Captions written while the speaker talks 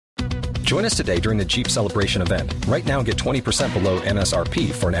Join us today during the Jeep Celebration event. Right now, get 20% below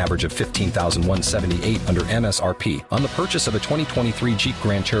MSRP for an average of $15,178 under MSRP on the purchase of a 2023 Jeep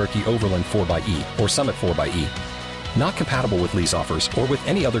Grand Cherokee Overland 4xE or Summit 4xE. Not compatible with lease offers or with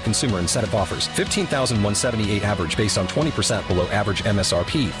any other consumer incentive offers. $15,178 average based on 20% below average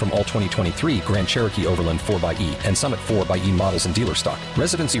MSRP from all 2023 Grand Cherokee Overland 4xE and Summit 4xE models in dealer stock.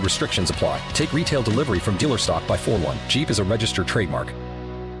 Residency restrictions apply. Take retail delivery from dealer stock by 4/1. Jeep is a registered trademark.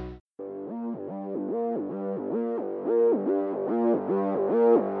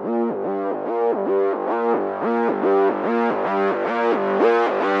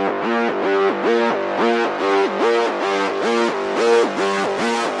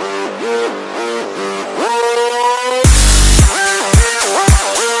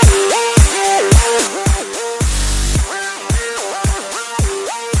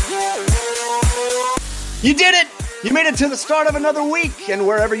 You did it! You made it to the start of another week, and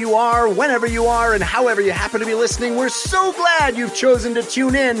wherever you are, whenever you are, and however you happen to be listening, we're so glad you've chosen to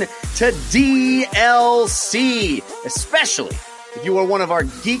tune in to DLC, especially if you are one of our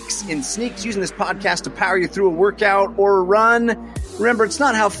geeks in sneaks using this podcast to power you through a workout or a run. Remember, it's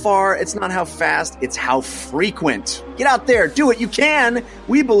not how far, it's not how fast, it's how frequent. Get out there, do it, you can.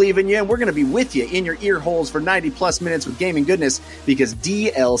 We believe in you, and we're going to be with you in your ear holes for 90 plus minutes with gaming goodness, because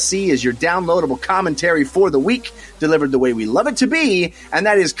DLC is your downloadable commentary for the week, delivered the way we love it to be, and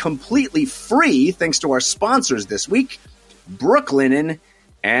that is completely free thanks to our sponsors this week, Brooklinen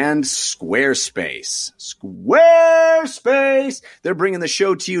and Squarespace. Squarespace! They're bringing the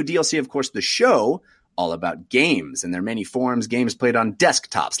show to you. DLC, of course, the show, all about games and their many forms, games played on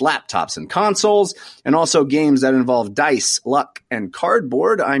desktops, laptops, and consoles, and also games that involve dice, luck, and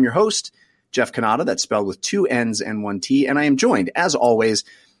cardboard. I'm your host, Jeff Cannata, that's spelled with 2 N's and 1 T, and I am joined, as always,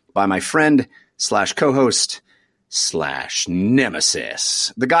 by my friend / co-host /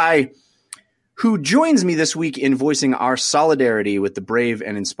 nemesis, the guy who joins me this week in voicing our solidarity with the brave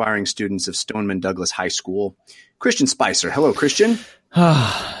and inspiring students of Stoneman Douglas High School, Christian Spicer. Hello, Christian.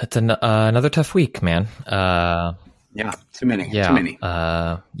 It's another tough week, man. Yeah, too many. Too many.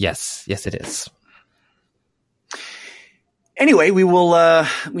 Yes, it is. Anyway, we will,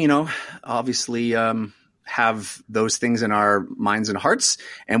 obviously have those things in our minds and hearts,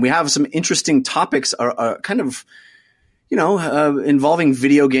 and we have some interesting topics, involving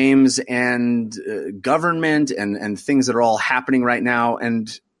video games and government and things that are all happening right now.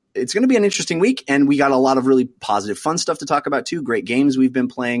 And it's going to be an interesting week, and we got a lot of really positive, fun stuff to talk about too. Great games we've been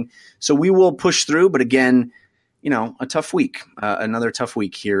playing. So we will push through, but again, a tough week, another tough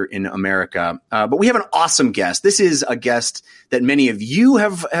week here in America. But we have an awesome guest. This is a guest that many of you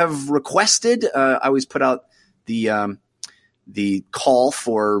have requested. I always put out the call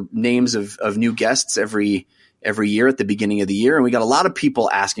for names of new guests every year at the beginning of the year. And we got a lot of people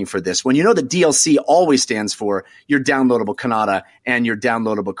asking for this one. You know that DLC always stands for your downloadable Cannata and your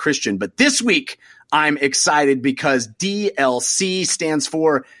downloadable Christian. But this week, I'm excited because DLC stands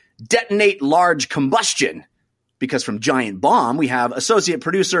for Detonate Large Combustion. Because from Giant Bomb, we have associate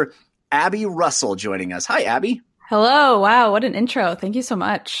producer Abby Russell joining us. Hi, Abby. Hello. Wow, what an intro. Thank you so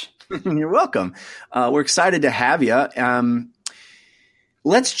much. You're welcome. We're excited to have you.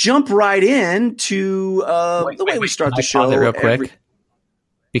 Let's jump right in to the way we start the show. Real quick,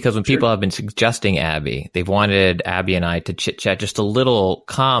 because when people have been suggesting Abby, they've wanted Abby and I to chit-chat just a little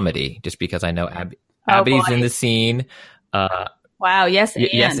comedy, just because I know Abby's in the scene. Wow, yes,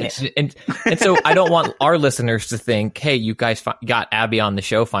 and so I don't want our listeners to think, hey, you guys got Abby on the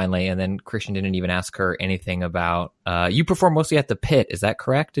show finally, and then Christian didn't even ask her anything about, you perform mostly at the Pit, is that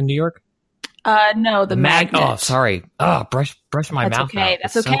correct, in New York? No, the Magnet. Oh, sorry. Brush my mouth okay. out.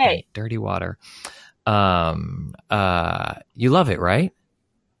 That's it's okay. Dirty water. You love it, right?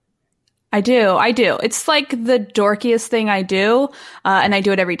 I do. It's like the dorkiest thing I do, and I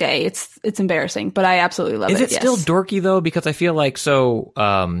do it every day. It's embarrassing, but I absolutely love it. Is it still dorky though? Because I feel like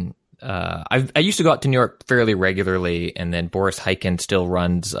I used to go out to New York fairly regularly, and then Boris Hyken still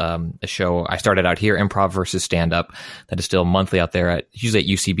runs a show. I started out here, Improv versus Stand Up, that is still monthly out there usually at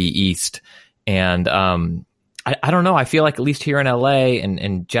UCB East. And I don't know. I feel like at least here in LA,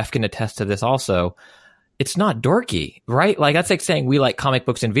 and Jeff can attest to this also, it's not dorky, right? Like that's like saying we like comic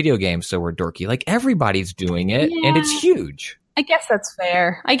books and video games, so we're dorky. Like everybody's doing it, and it's huge. I guess that's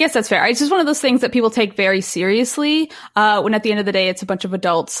fair. It's just one of those things that people take very seriously, when at the end of the day, it's a bunch of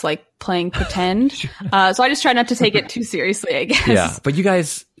adults like playing pretend. So I just try not to take it too seriously, I guess. Yeah, but you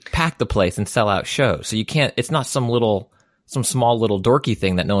guys pack the place and sell out shows, so you can't. It's not some small little dorky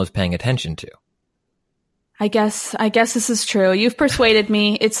thing that no one's paying attention to. I guess this is true. You've persuaded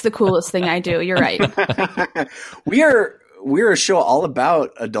me. It's the coolest thing I do. You're right. we're a show all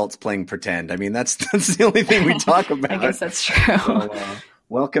about adults playing pretend. I mean, that's the only thing we talk about. I guess that's true. So,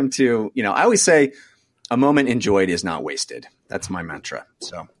 welcome to, I always say a moment enjoyed is not wasted. That's my mantra.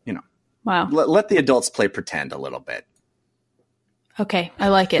 So, Wow. Let the adults play pretend a little bit. Okay. I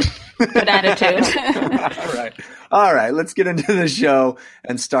like it. Good attitude. All right. Let's get into the show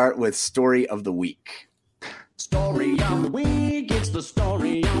and start with Story of the Week. Story of the week, it's the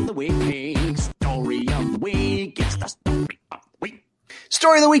story of the week. Story of the week, it's the story of the week.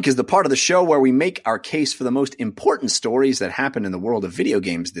 Story of the Week is the part of the show where we make our case for the most important stories that happened in the world of video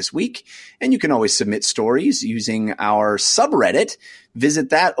games this week. And you can always submit stories using our subreddit. Visit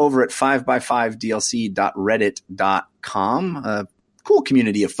that over at 5x5dlc.reddit.com. A cool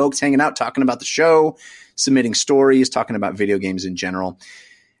community of folks hanging out, talking about the show, submitting stories, talking about video games in general.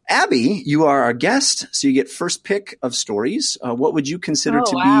 Abby, you are our guest, so you get first pick of stories. What would you consider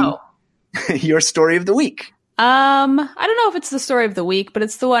be your story of the week? I don't know if it's the story of the week, but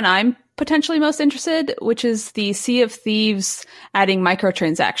it's the one I'm potentially most interested, which is the Sea of Thieves adding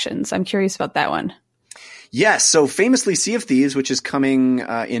microtransactions. I'm curious about that one. Yes, so famously Sea of Thieves, which is coming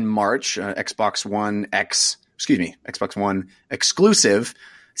in March, Xbox One exclusive.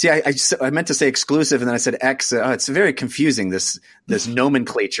 See, I meant to say exclusive, and then I said X. It's very confusing, this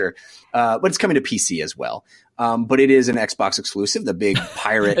nomenclature. But it's coming to PC as well. But it is an Xbox exclusive, the big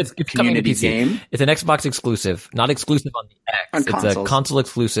pirate it's community game. It's an Xbox exclusive, not exclusive on the X. It's a console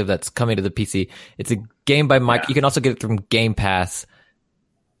exclusive that's coming to the PC. It's a game by Mike. Yeah. You can also get it from Game Pass.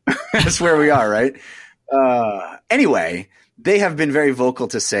 That's where we are, right? Anyway, they have been very vocal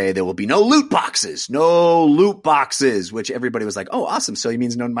to say there will be no loot boxes, which everybody was like, oh, awesome. So he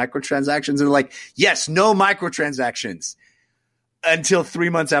means no microtransactions. And they're like, yes, no microtransactions until 3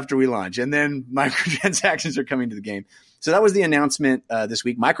 months after we launch. And then microtransactions are coming to the game. So that was the announcement this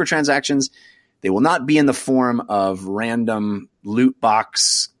week. Microtransactions, they will not be in the form of random loot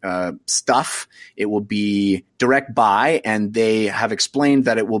box stuff. It will be direct buy, and they have explained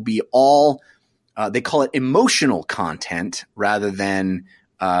that it will be all they call it emotional content rather than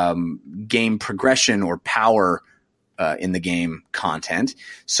game progression or power in the game content.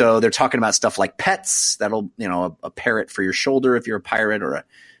 So they're talking about stuff like pets. That'll, a parrot for your shoulder if you're a pirate, or a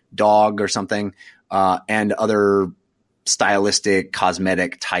dog or something, and other stylistic,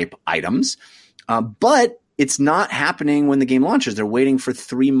 cosmetic type items. But it's not happening when the game launches. They're waiting for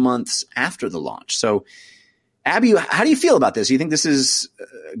 3 months after the launch. So Abby, how do you feel about this? Do you think this is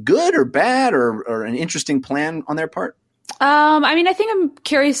good or bad or an interesting plan on their part? I think I'm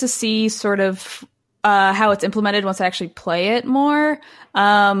curious to see sort of how it's implemented once I actually play it more.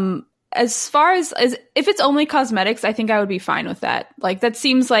 As far as if it's only cosmetics, I think I would be fine with that. Like, that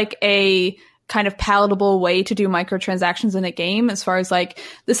seems like a kind of palatable way to do microtransactions in a game, as far as like,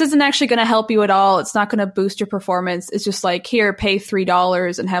 this isn't actually going to help you at all. It's not going to boost your performance. It's just like, here, pay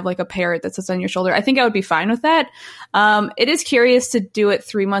 $3 and have like a parrot that sits on your shoulder. I think I would be fine with that. It is curious to do it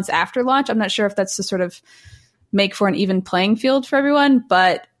 3 months after launch. I'm not sure if that's to sort of make for an even playing field for everyone,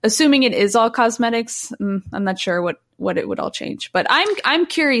 but assuming it is all cosmetics, I'm not sure what it would all change. But I'm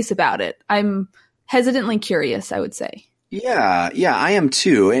curious about it. I'm hesitantly curious, I would say. Yeah, I am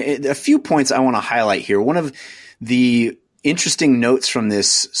too. A few points I want to highlight here. One of the interesting notes from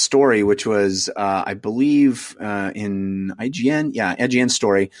this story, which was, I believe, in IGN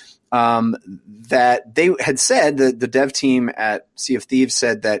story, that they had said that the dev team at Sea of Thieves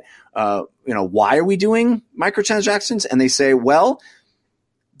said that, why are we doing microtransactions? And they say, well,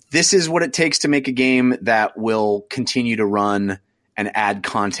 this is what it takes to make a game that will continue to run and add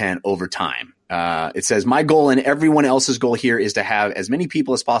content over time. It says, my goal and everyone else's goal here is to have as many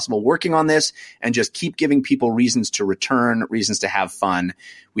people as possible working on this and just keep giving people reasons to return, reasons to have fun.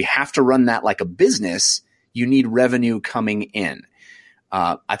 We have to run that like a business. You need revenue coming in.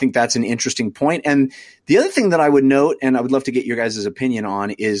 I think that's an interesting point. And the other thing that I would note, and I would love to get your guys' opinion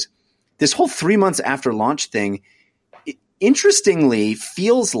on, is this whole 3 months after launch thing, interestingly,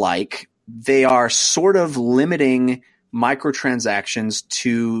 feels like they are sort of limiting microtransactions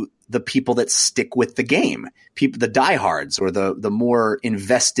to the people that stick with the game, people, the diehards, or the more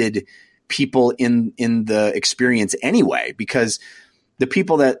invested people in the experience anyway, because the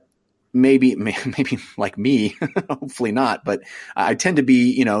people that maybe like me, hopefully not, but I tend to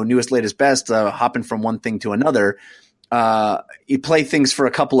be, newest, latest, best, hopping from one thing to another. You play things for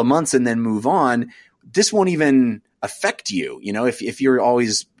a couple of months and then move on. This won't even affect you. If you're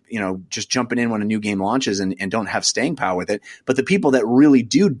always, just jumping in when a new game launches and don't have staying power with it. But the people that really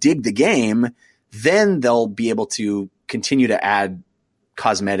do dig the game, then they'll be able to continue to add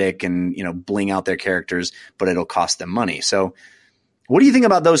cosmetic and, bling out their characters, but it'll cost them money. So what do you think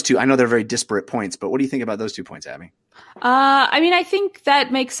about those two? I know they're very disparate points, but what do you think about those 2 points, Abby? I mean, I think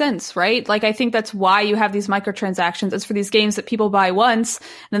that makes sense, right? Like, I think that's why you have these microtransactions. It's for these games that people buy once and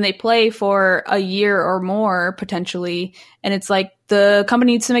then they play for a year or more potentially. And it's like the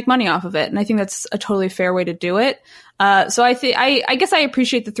company needs to make money off of it. And I think that's a totally fair way to do it. So I guess I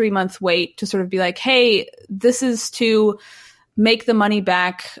appreciate the 3-month wait to sort of be like, hey, this is to make the money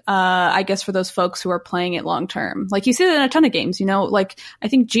back, I guess, for those folks who are playing it long term. Like, you see that in a ton of games, like I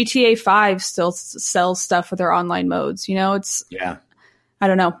think GTA 5 still sells stuff for their online modes. It's, yeah, I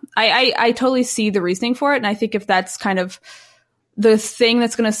don't know. I totally see the reasoning for it. And I think if that's kind of the thing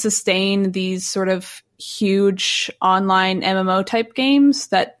that's going to sustain these sort of huge online MMO type games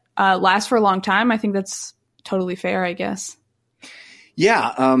that last for a long time, I think that's totally fair, I guess.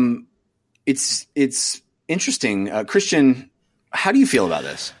 Yeah. It's interesting. Christian, how do you feel about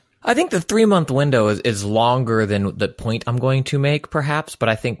this? I think the 3-month window is longer than the point I'm going to make, perhaps. But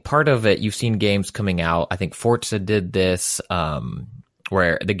I think part of it, you've seen games coming out. I think Forza did this,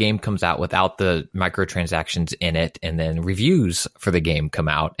 where the game comes out without the microtransactions in it, and then reviews for the game come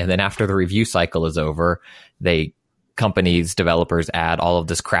out. And then after the review cycle is over, developers add all of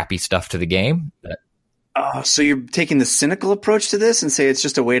this crappy stuff to the game. So you're taking the cynical approach to this and say it's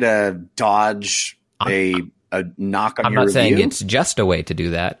just a way to dodge a knock on your review? I'm not saying it's just a way to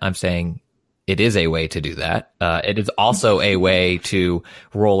do that. I'm saying it is a way to do that. It is also a way to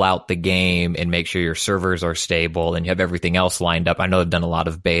roll out the game and make sure your servers are stable and you have everything else lined up. I know they've done a lot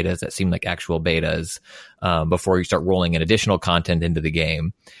of betas that seem like actual betas before you start rolling in additional content into the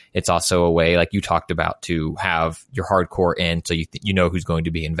game. It's also a way, like you talked about, to have your hardcore in so you know who's going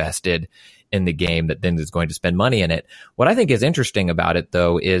to be invested in the game that then is going to spend money in it. What I think is interesting about it,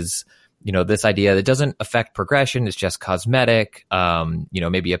 though, is this idea that doesn't affect progression. It's just cosmetic,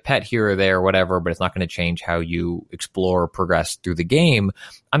 maybe a pet here or there or whatever, but it's not going to change how you explore or progress through the game.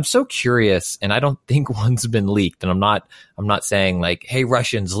 I'm so curious, and I don't think one's been leaked. And I'm not saying like, hey,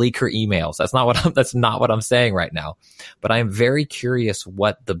 Russians, leak her emails. That's not what I'm saying right now. But I am very curious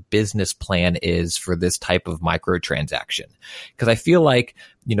what the business plan is for this type of microtransaction. Because I feel like,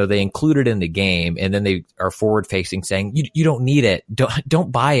 they include it in the game and then they are forward facing saying, you don't need it.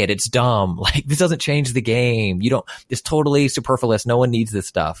 Don't buy it. It's dumb. Like, this doesn't change the game. It's totally superfluous. No one needs this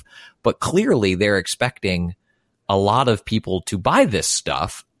stuff. But clearly they're expecting a lot of people to buy this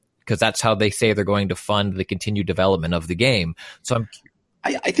stuff because that's how they say they're going to fund the continued development of the game. So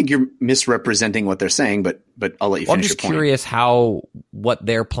I think you're misrepresenting what they're saying, but I'll let you finish your point. I'm just curious what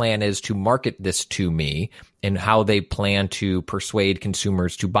their plan is to market this to me and how they plan to persuade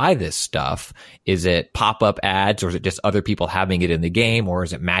consumers to buy this stuff. Is it pop-up ads, or is it just other people having it in the game, or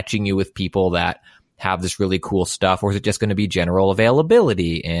is it matching you with people that have this really cool stuff, or is it just going to be general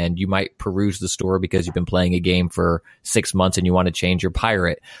availability and you might peruse the store because you've been playing a game for 6 months and you want to change your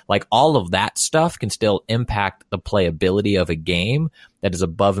pirate? Like, all of that stuff can still impact the playability of a game that is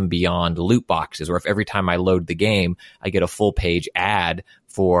above and beyond loot boxes, or if every time I load the game, I get a full page ad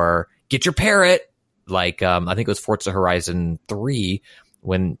for get your parrot. Like, I think it was Forza Horizon 3.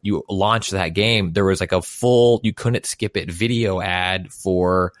 When you launched that game, there was like a full, you couldn't skip it video ad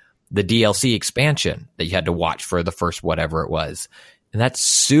for the DLC expansion that you had to watch for the first whatever it was. And that's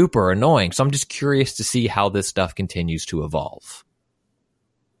super annoying. So I'm just curious to see how this stuff continues to evolve.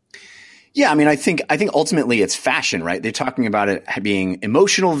 Yeah, I mean, I think ultimately it's fashion, right? They're talking about it being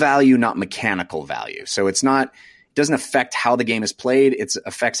emotional value, not mechanical value. So it doesn't affect how the game is played. It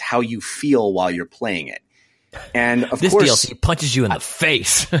affects how you feel while you're playing it. And of this course, DLC punches you in the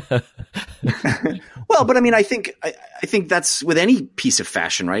face. Well, but I mean, I think that's with any piece of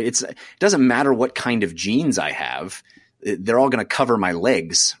fashion, right? It doesn't matter what kind of jeans I have; they're all going to cover my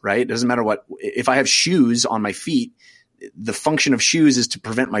legs, right? It doesn't matter if I have shoes on my feet. The function of shoes is to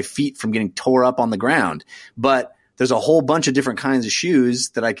prevent my feet from getting tore up on the ground. But there's a whole bunch of different kinds of shoes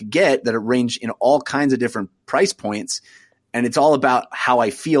that I could get that range in all kinds of different price points. And it's all about how I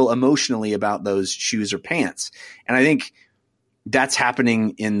feel emotionally about those shoes or pants. And I think that's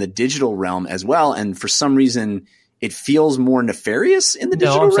happening in the digital realm as well. And for some reason, it feels more nefarious in the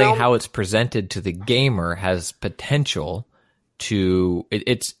digital realm. No, I'm saying how it's presented to the gamer has potential to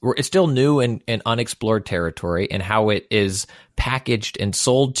it's still new and unexplored territory, and how it is packaged and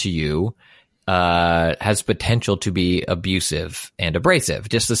sold to you has potential to be abusive and abrasive,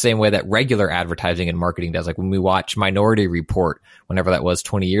 just the same way that regular advertising and marketing does. Like when we watch Minority Report, whenever that was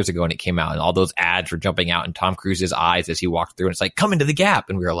 20 years ago, and it came out and all those ads were jumping out in Tom Cruise's eyes as he walked through, and it's like, come into the Gap.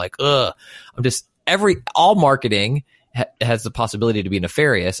 And we were like, ugh. All marketing has the possibility to be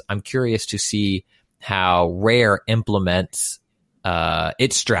nefarious. I'm curious to see how Rare implements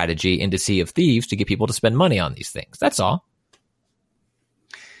its strategy into Sea of Thieves to get people to spend money on these things. That's all.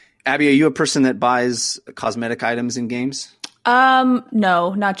 Abby, are you a person that buys cosmetic items in games?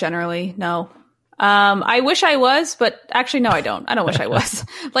 No, not generally. No. I wish I was, but actually, no, I don't. I don't wish I was.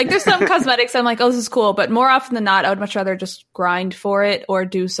 Like, there's some cosmetics I'm like, oh, this is cool. But more often than not, I would much rather just grind for it or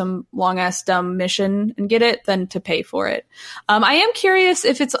do some long ass dumb mission and get it than to pay for it. I am curious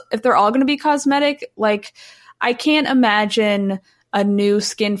if they're all going to be cosmetic. Like, I can't imagine a new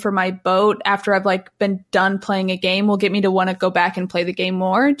skin for my boat after I've like been done playing a game will get me to want to go back and play the game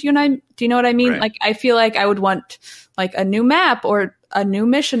more. Do you know what I mean? Right. Like, I feel like I would want like a new map or a new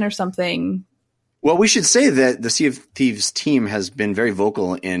mission or something. Well, we should say that the Sea of Thieves team has been very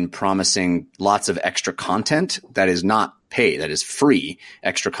vocal in promising lots of extra content that is not pay, that is free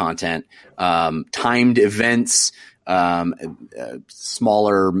extra content, timed events,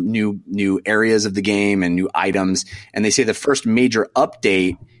 smaller new areas of the game and new items. And they say the first major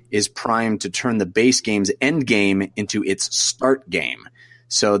update is primed to turn the base game's end game into its start game.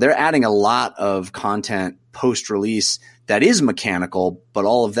 So they're adding a lot of content post-release that is mechanical, but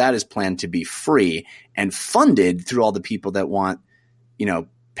all of that is planned to be free and funded through all the people that want,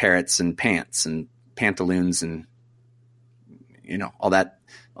 parrots and pants and pantaloons and, all that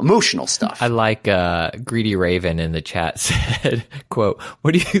emotional stuff. I like Greedy Raven in the chat said, quote,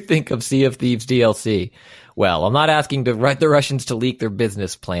 "What do you think of Sea of Thieves DLC?" Well, I'm not asking the Russians to leak their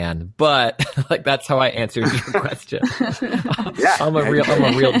business plan, but like that's how I answered your question. Yeah. I'm a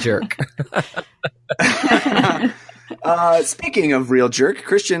real jerk. Speaking of real jerk,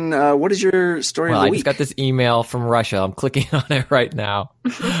 Christian, what is your story of the I week? just got this email from Russia. I'm clicking on it right now.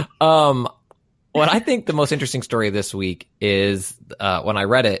 What I think the most interesting story this week is when I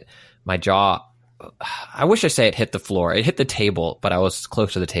read it, my jaw, I wish I say it hit the floor. It hit the table, but I was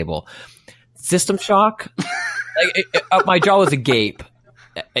close to the table. System Shock. My jaw was agape.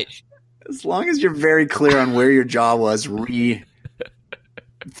 As long as you're very clear on where your jaw was,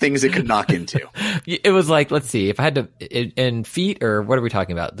 things it could knock into. It was like, let's see, if I had to, in feet, or what are we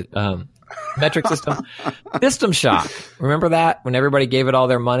talking about? The metric system. System Shock. Remember that? When everybody gave it all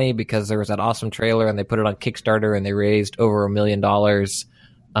their money because there was that awesome trailer and they put it on Kickstarter and they raised over $1 million.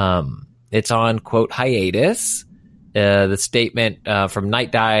 It's on, quote, hiatus. The statement from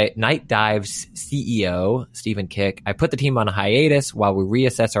Night Dive's CEO, Stephen Kick: "I put the team on a hiatus while we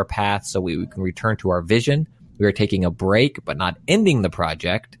reassess our path so we can return to our vision. We are taking a break, but not ending the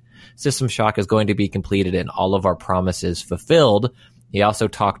project. System Shock is going to be completed and all of our promises fulfilled." He also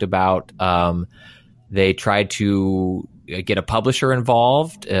talked about they tried to get a publisher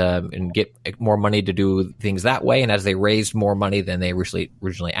involved and get more money to do things that way. And as they raised more money than they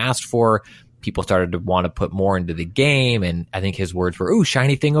originally asked for, people started to want to put more into the game. And I think his words were, "Ooh,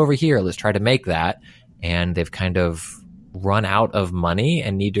 shiny thing over here. Let's try to make that." And they've kind of run out of money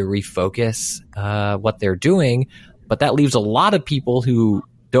and need to refocus what they're doing. But that leaves a lot of people who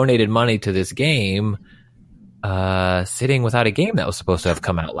donated money to this game sitting without a game that was supposed to have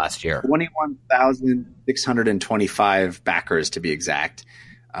come out last year. 21,625 backers, to be exact,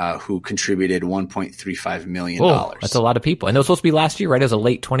 who contributed $1.35 million. Oh, that's a lot of people. And it was supposed to be last year, right? It was a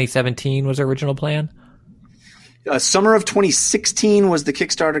late 2017 was their original plan? Summer of 2016 was the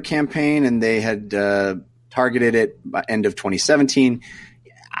Kickstarter campaign, and they had targeted it by end of 2017.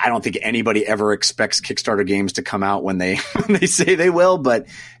 I don't think anybody ever expects Kickstarter games to come out when they say they will, but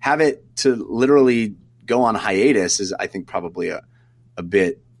have it to literally go on hiatus is, I think, probably a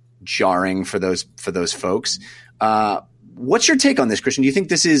bit jarring for those folks. What's your take on this, Christian? Do you think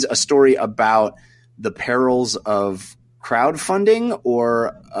this is a story about the perils of crowdfunding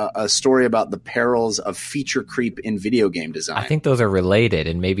or a story about the perils of feature creep in video game design? I think those are related,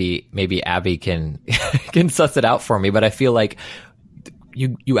 and maybe Abby can can suss it out for me. But I feel like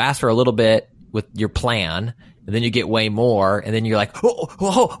you ask for a little bit with your plan, and then you get way more, and then you're like,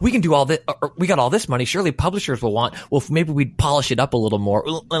 oh, we can do all this. We got all this money. Surely publishers will want. Well, maybe we'd polish it up a little more,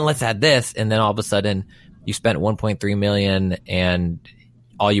 and let's add this. And then all of a sudden, you spent $1.3 million, and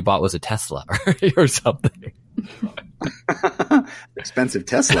all you bought was a Tesla or something. Expensive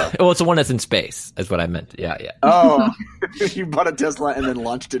Tesla. Well, it's the one that's in space, is what I meant. Yeah. Oh, you bought a Tesla and then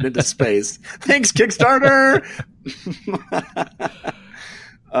launched it into space. Thanks, Kickstarter.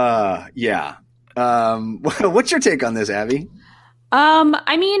 Yeah. What's your take on this, Abby?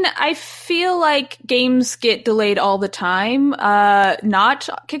 I mean, I feel like games get delayed all the time, not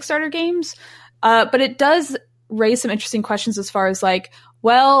Kickstarter games, but it does raise some interesting questions as far as like,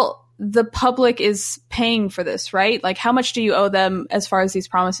 well, the public is paying for this, right? Like, how much do you owe them as far as these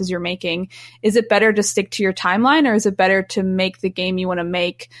promises you're making? Is it better to stick to your timeline, or is it better to make the game you want to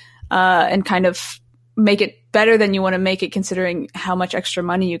make and kind of make it better than you want to make it, considering how much extra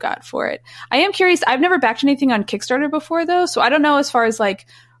money you got for it? I am curious. I've never backed anything on Kickstarter before, though, so I don't know as far as like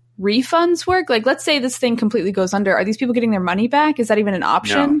refunds work? Like, let's say this thing completely goes under. Are these people getting their money back? Is that even an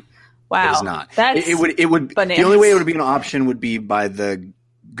option? No, wow. it is not. That's it would bananas. The only way it would be an option would be by the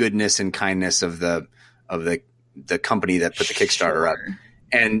goodness and kindness of the company that put the Kickstarter up.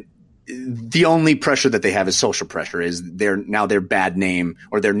 And the only pressure that they have is social pressure. Is their bad name,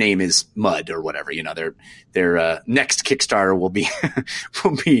 or their name is Mud or whatever. You know, their next Kickstarter will be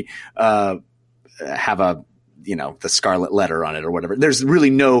have a, you know, the scarlet letter on it or whatever. There's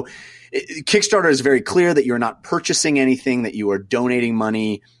really no Kickstarter is very clear that you're not purchasing anything, that you are donating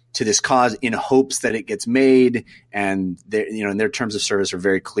money to this cause in hopes that it gets made. And in their terms of service are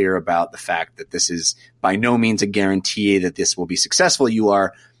very clear about the fact that this is by no means a guarantee that this will be successful. You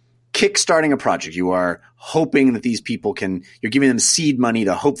are kickstarting a project. You are hoping that these people you're giving them seed money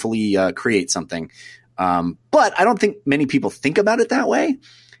to hopefully create something. But I don't think many people think about it that way.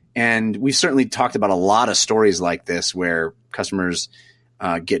 And we've certainly talked about a lot of stories like this where customers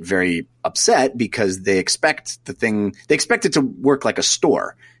get very upset because they expect it to work like a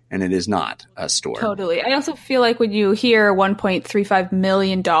store, and it is not a store. Totally. I also feel like when you hear $1.35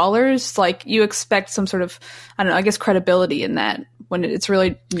 million, like you expect some sort of, I don't know, I guess credibility in that when it's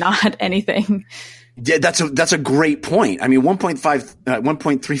really not anything. Yeah, that's a great point. I mean,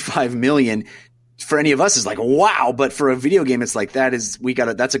 1.35 million for any of us is like, wow. But for a video game, it's like, that's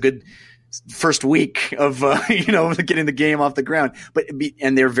a good first week of, getting the game off the ground.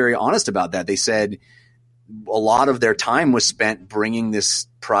 And they're very honest about that. They said a lot of their time was spent bringing this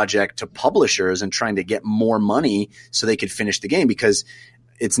project to publishers and trying to get more money so they could finish the game, because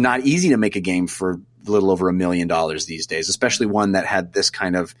it's not easy to make a game for a little over $1 million these days, especially one that had this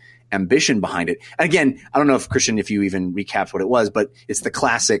kind of ambition behind it. And again, I don't know if Christian, if you even recapped what it was, but it's the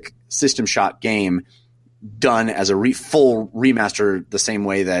classic System Shock game done as a full remaster the same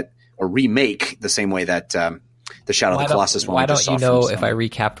way that, or remake the same way that the Shadow of the Colossus one. Why don't you know if I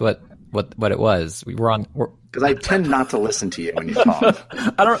recapped what it was? Because I tend not to listen to you when you talk.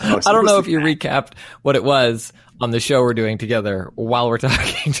 I don't know if you recapped what it was on the show we're doing together while we're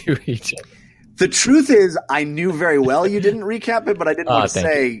talking to each other. The truth is, I knew very well you didn't recap it, but I didn't want to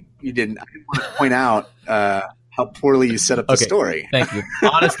say you didn't. I didn't want to point out how poorly you set up the story. Thank you.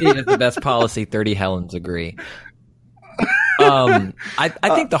 Honesty is the best policy. 30 Helens agree. I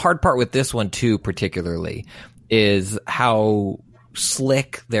think the hard part with this one too, particularly, is how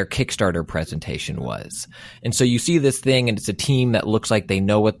slick their Kickstarter presentation was. And so you see this thing, and it's a team that looks like they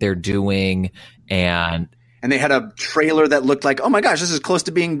know what they're doing, and they had a trailer that looked like, oh my gosh, this is close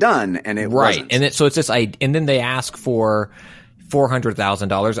to being done, and it wasn't. And so it's this, and then they ask for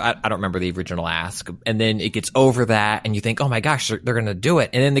 $400,000. I don't remember the original ask, and then it gets over that, and you think, oh my gosh, they're going to do it.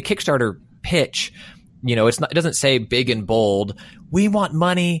 And then the Kickstarter pitch, it doesn't say big and bold, we want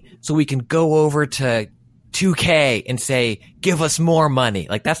money so we can go over to 2K and say, give us more money.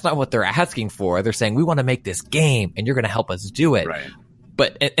 Like, that's not what they're asking for. They're saying, we want to make this game, and you're going to help us do it. Right.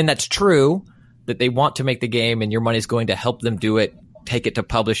 But and that's true, that they want to make the game and your money is going to help them do it, take it to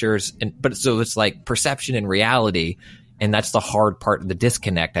publishers. But so it's like perception and reality. And that's the hard part of the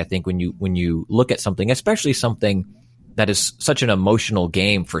disconnect, I think, when you look at something, especially something that is such an emotional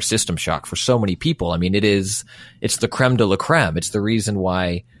game for System Shock for so many people. I mean, it's the creme de la creme. It's the reason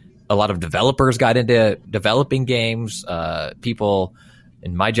why a lot of developers got into developing games. People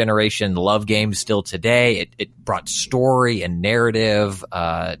in my generation love games still today. It brought story and narrative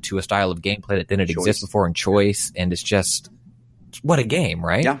to a style of gameplay that didn't exist before in choice. And it's just, what a game,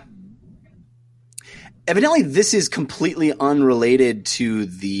 right? Yeah. Evidently, this is completely unrelated to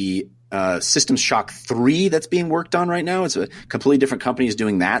the System Shock 3 that's being worked on right now. It's a completely different company is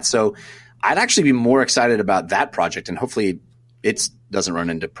doing that. So I'd actually be more excited about that project, and hopefully it doesn't run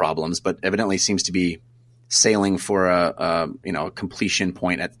into problems, but evidently seems to be sailing for a completion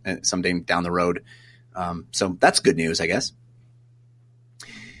point at someday down the road. So that's good news, I guess.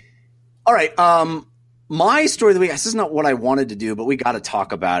 All right. My story of the week, this is not what I wanted to do, but we got to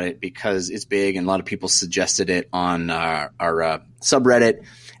talk about it because it's big and a lot of people suggested it on our subreddit.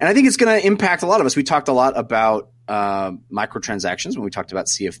 And I think it's going to impact a lot of us. We talked a lot about microtransactions when we talked about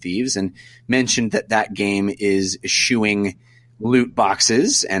Sea of Thieves, and mentioned that game is eschewing loot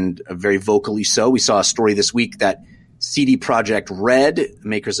boxes, and very vocally so. We saw a story this week that CD Projekt Red,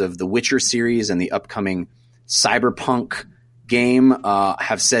 makers of the Witcher series and the upcoming Cyberpunk game,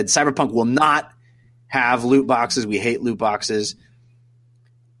 have said Cyberpunk will not have loot boxes. We hate loot boxes.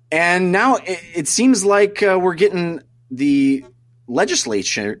 And now it seems like we're getting the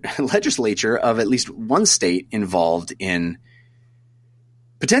legislature of at least one state involved in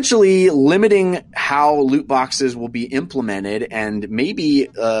potentially limiting how loot boxes will be implemented, and maybe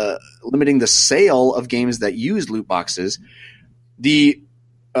limiting the sale of games that use loot boxes. The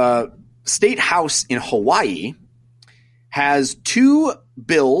state house in Hawaii has two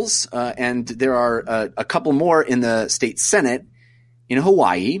bills, and there are a couple more in the state Senate in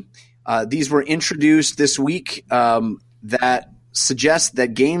Hawaii. These were introduced this week that suggest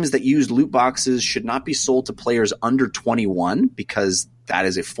that games that use loot boxes should not be sold to players under 21 because that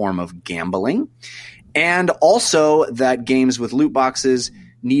is a form of gambling. And also that games with loot boxes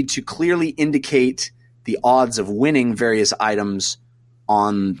need to clearly indicate the odds of winning various items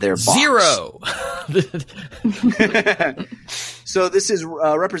on their box. 0. So this is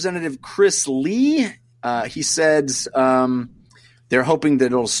Representative Chris Lee. He said they're hoping that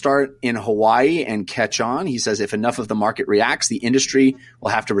it'll start in Hawaii and catch on. He says if enough of the market reacts, the industry will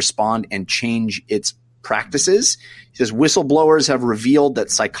have to respond and change its practices. He says whistleblowers have revealed that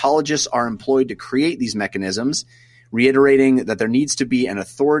psychologists are employed to create these mechanisms, reiterating that there needs to be an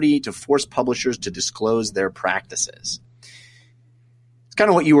authority to force publishers to disclose their practices. It's kind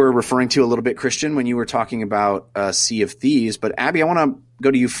of what you were referring to a little bit, Christian, when you were talking about Sea of Thieves. But Abby, I want to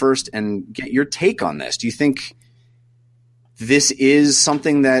go to you first and get your take on this. Do you think this is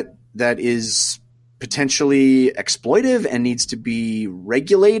something that is potentially exploitive and needs to be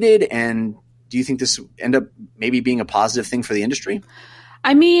regulated? And do you think this end up maybe being a positive thing for the industry?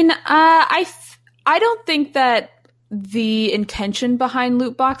 I mean, I don't think that the intention behind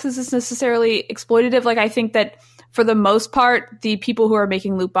loot boxes is necessarily exploitative. Like, I think that for the most part, the people who are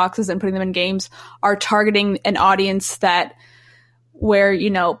making loot boxes and putting them in games are targeting an audience that where, you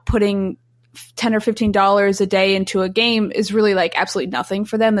know, putting $10 or $15 a day into a game is really like absolutely nothing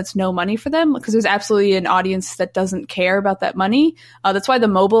for them. That's no money for them because there's absolutely an audience that doesn't care about that money. That's why the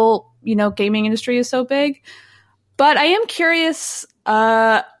mobile, you know, gaming industry is so big. But I am curious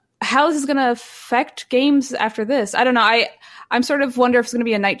how this is going to affect games after this. I don't know. I'm sort of wonder if it's going to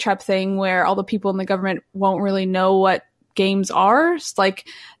be a night trap thing where all the people in the government won't really know what games are. It's like,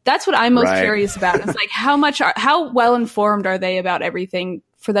 that's what I'm most curious about. It's like, how well informed are they about everything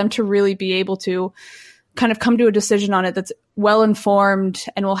for them to really be able to kind of come to a decision on it that's well informed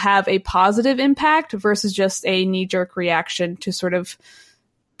and will have a positive impact versus just a knee jerk reaction to sort of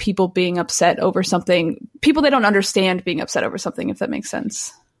people being upset over something, people they don't understand being upset over something, if that makes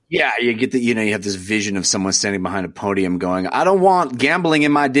sense. Yeah, you get you have this vision of someone standing behind a podium going, I don't want gambling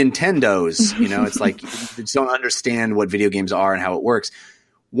in my Nintendos. You know, it's like you just don't understand what video games are and how it works.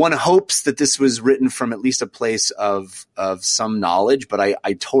 One hopes that this was written from at least a place of some knowledge, but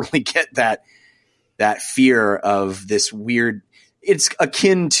I totally get that fear of this weird – it's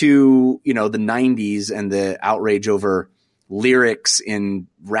akin to, you know, the 90s and the outrage over lyrics in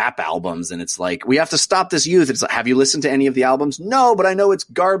rap albums, and it's like, we have to stop this youth. It's like, have you listened to any of the albums? No, but I know it's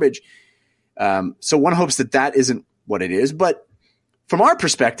garbage. So one hopes that isn't what it is. But from our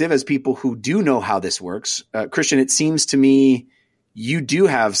perspective, as people who do know how this works, Christian, it seems to me you do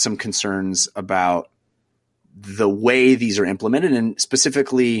have some concerns about the way these are implemented, and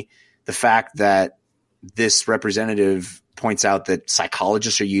specifically the fact that this representative points out that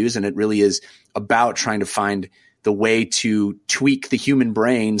psychologists are used, and it really is about trying to find the way to tweak the human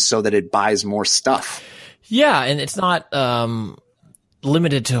brain so that it buys more stuff. Yeah, and it's not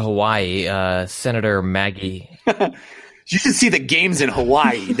limited to Hawaii. Senator Maggie. You should see the games in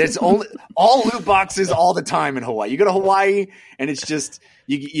Hawaii. There's all loot boxes all the time in Hawaii. You go to Hawaii and it's just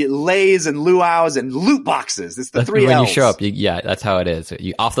you lays and luau's and loot boxes. It's the three L's. When you show up, that's how it is.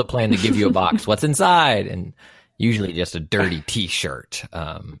 You off the plane, they give you a box. What's inside? And usually just a dirty T-shirt.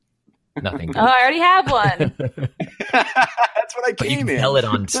 Nothing good. Oh, I already have one. That's what I came in. But you can sell it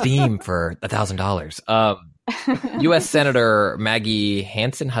on Steam for $1,000. U.S. Senator Maggie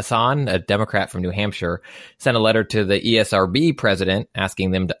Hassan, a Democrat from New Hampshire, sent a letter to the ESRB president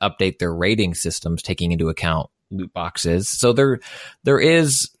asking them to update their rating systems, taking into account loot boxes. So there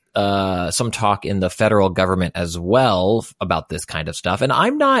is some talk in the federal government as well about this kind of stuff. And I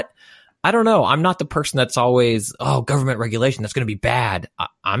don't know. I'm not the person that's always, government regulation, that's going to be bad.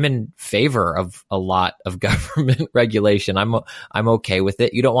 I'm in favor of a lot of government regulation. I'm okay with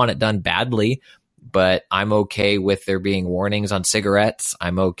it. You don't want it done badly, but I'm okay with there being warnings on cigarettes.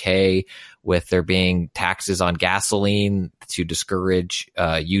 I'm okay with there being taxes on gasoline to discourage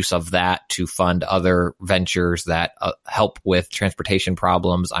use of that to fund other ventures that help with transportation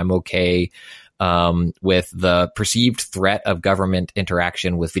problems. I'm okay with the perceived threat of government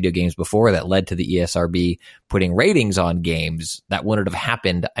interaction with video games before that led to the ESRB putting ratings on games. That wouldn't have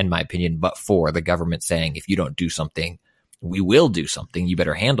happened, in my opinion, but for the government saying, if you don't do something, we will do something. You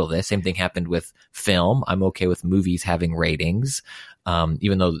better handle this. Same thing happened with film. I'm okay with movies having ratings,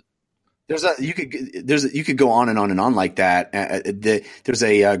 even though you could go on and on and on like that. There's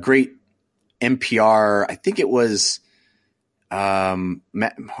a great NPR, I think it was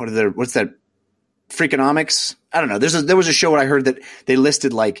what's that? Freakonomics? I don't know. There was a show where I heard that they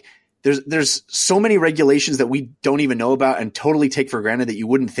listed like there's so many regulations that we don't even know about and totally take for granted that you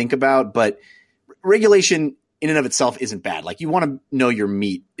wouldn't think about, but regulation in and of itself isn't bad. Like you want to know your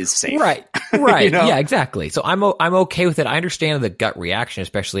meat is safe. Right. You know? Yeah, exactly. So I'm okay with it. I understand the gut reaction,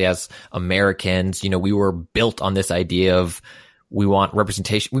 especially as Americans. You know, we were built on this idea of we want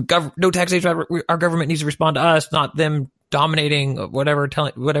representation. No taxation. Our government needs to respond to us, not them dominating whatever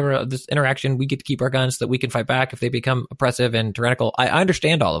this interaction. We get to keep our guns so that we can fight back if they become oppressive and tyrannical. I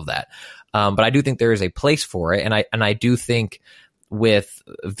understand all of that. But I do think there is a place for it. And I do think with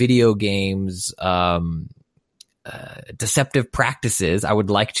video games, deceptive practices, I would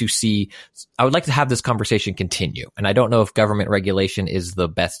like to have this conversation continue. And I don't know if government regulation is the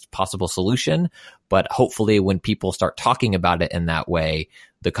best possible solution, but hopefully when people start talking about it in that way,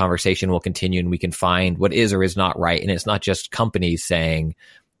 the conversation will continue and we can find what is or is not right. And it's not just companies saying,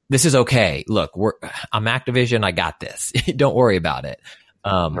 this is okay. Look, I'm Activision. I got this. Don't worry about it.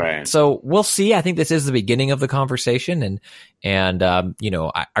 Right. So we'll see. I think this is the beginning of the conversation, and you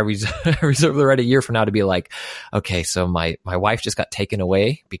know, I reserve the right a year from now to be like, okay, so my wife just got taken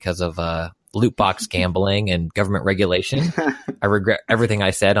away because of loot box gambling and government regulation. I regret everything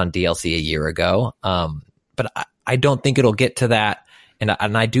I said on DLC a year ago. But I don't think it'll get to that, and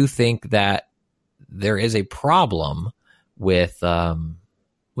I do think that there is a problem with a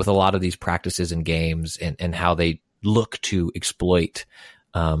lot of these practices in games and how they look to exploit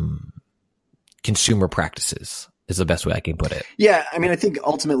consumer practices is the best way I can put it. Yeah, I mean, I think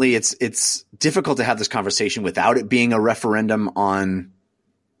ultimately it's difficult to have this conversation without it being a referendum on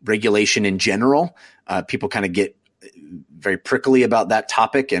regulation in general. People kind of get very prickly about that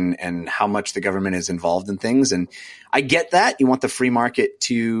topic and how much the government is involved in things. And I get that. You want the free market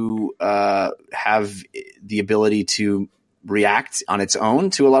to have the ability to react on its own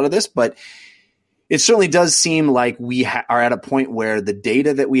to a lot of this, but it certainly does seem like we are at a point where the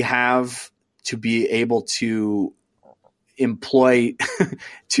data that we have to be able to employ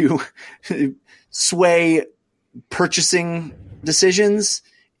to sway purchasing decisions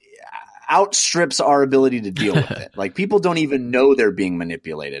outstrips our ability to deal with it. Like people don't even know they're being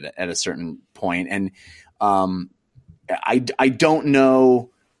manipulated at a certain point. And I don't know,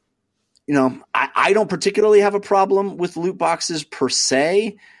 you know, I don't particularly have a problem with loot boxes per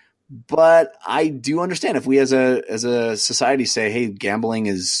se. But I do understand if we as a society say, hey, gambling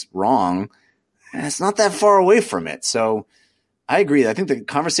is wrong, it's not that far away from it. So I agree. I think the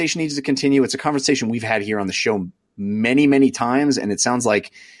conversation needs to continue. It's a conversation we've had here on the show many, many times. And it sounds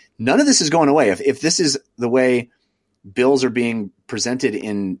like none of this is going away. If this is the way bills are being presented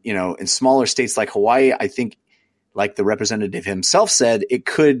in smaller states like Hawaii, I think like the representative himself said, it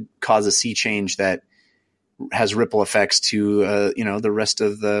could cause a sea change that has ripple effects to, the rest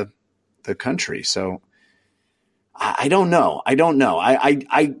of the country. So I don't know.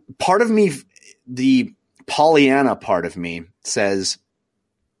 I part of me, the Pollyanna part of me says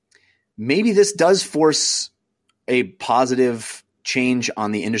maybe this does force a positive change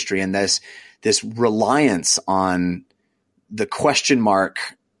on the industry, and this reliance on the question mark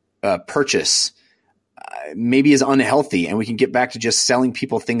purchase maybe is unhealthy, and we can get back to just selling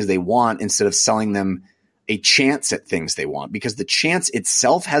people things they want instead of selling them a chance at things they want, because the chance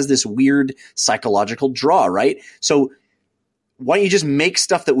itself has this weird psychological draw, right? So why don't you just make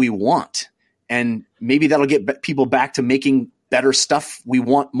stuff that we want, and maybe that'll get people back to making better stuff we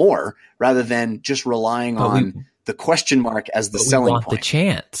want more, rather than just relying on the question mark as the selling we want point. The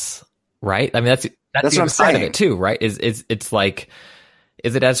chance, right? I mean, that's what the I'm side of saying it too, right? It's like,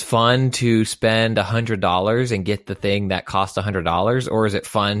 is it as fun to spend $100 and get the thing that costs $100, or is it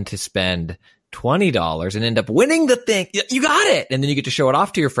fun to spend $20 and end up winning the thing? You got it, and then you get to show it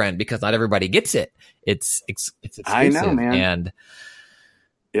off to your friend because not everybody gets it. It's exclusive. I know, man. And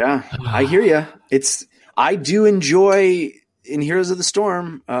yeah, I hear you. I do enjoy in Heroes of the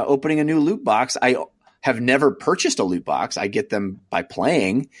Storm opening a new loot box. I have never purchased a loot box. I get them by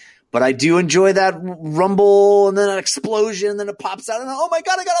playing, but I do enjoy that rumble and then an explosion and then it pops out and oh my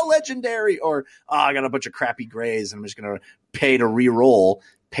God, I got a legendary, or I got a bunch of crappy grays and I'm just going to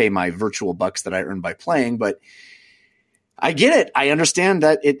pay my virtual bucks that I earn by playing. But I get it. I understand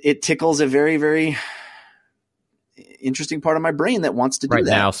that it tickles a very, very interesting part of my brain that wants to do right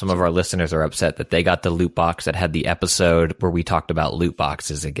that. Now, some of our listeners are upset that they got the loot box that had the episode where we talked about loot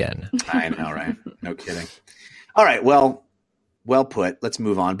boxes again. I know, right? No kidding. All right. Well put. Let's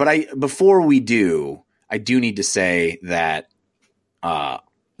move on. But before we do, I do need to say that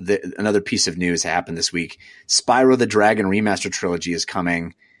another piece of news happened this week. Spyro the Dragon Remaster Trilogy is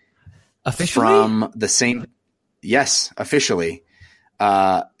coming officially from the same. yes, officially.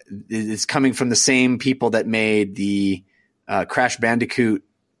 It's coming from the same people that made the Crash Bandicoot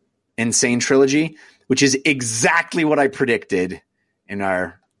Insane Trilogy, which is exactly what I predicted in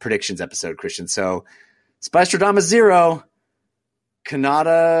our predictions episode, Christian. So Spystradamus 0,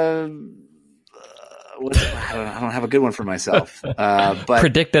 Kanata. I don't have a good one for myself. But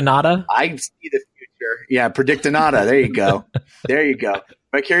Predictanata? I see the future. Yeah, Predictanata. There you go. There you go.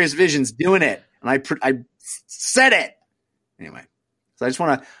 Vicarious Visions doing it. And I said it. Anyway, so I just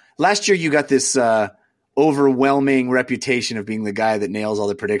want to – last year you got this overwhelming reputation of being the guy that nails all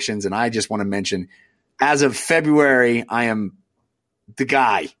the predictions, and I just want to mention as of February, I am the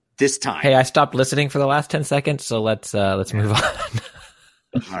guy this time. Hey, I stopped listening for the last 10 seconds, so let's move on.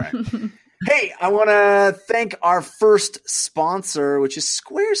 All right. Hey, I want to thank our first sponsor, which is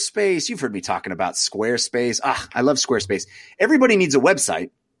Squarespace. You've heard me talking about Squarespace. I love Squarespace. Everybody needs a website.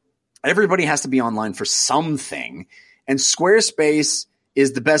 Everybody has to be online for something. And Squarespace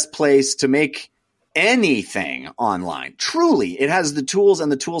is the best place to make anything online. Truly, it has the tools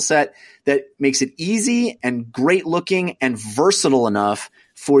and the tool set that makes it easy and great looking and versatile enough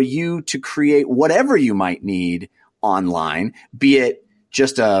for you to create whatever you might need online, be it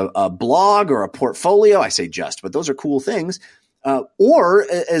just a blog or a portfolio. I say just, but those are cool things. Or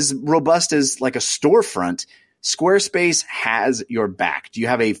as robust as like a storefront, Squarespace has your back. Do you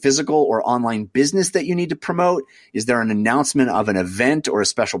have a physical or online business that you need to promote? Is there an announcement of an event or a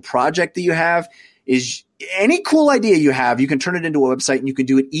special project that you have? Is any cool idea you have, you can turn it into a website and you can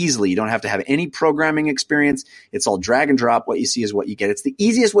do it easily. You don't have to have any programming experience. It's all drag and drop. What you see is what you get. It's the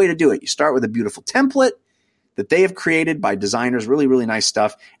easiest way to do it. You start with a beautiful template that they have created by designers, really, really nice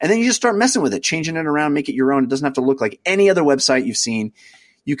stuff. And then you just start messing with it, changing it around, make it your own. It doesn't have to look like any other website you've seen.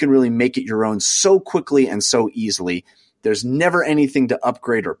 You can really make it your own so quickly and so easily. There's never anything to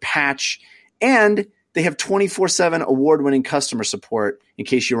upgrade or patch. And they have 24/7 award-winning customer support in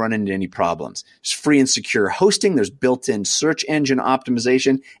case you run into any problems. There's free and secure hosting. There's built-in search engine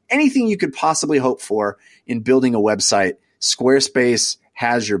optimization. Anything you could possibly hope for in building a website, Squarespace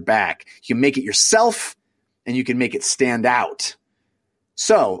has your back. You can make it yourself, and you can make it stand out.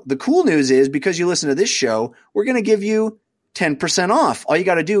 So the cool news is, because you listen to this show, we're going to give you 10% off. All you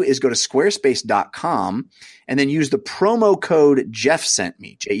got to do is go to squarespace.com and then use the promo code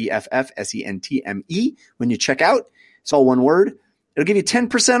JEFFSENTME, JEFFSENTME, when you check out. It's all one word. It'll give you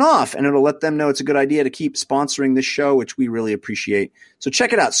 10% off, and it'll let them know it's a good idea to keep sponsoring this show, which we really appreciate. So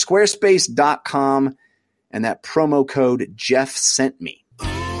check it out, squarespace.com, and that promo code JEFFSENTME.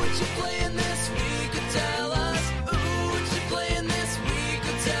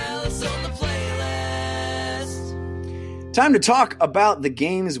 Time to talk about the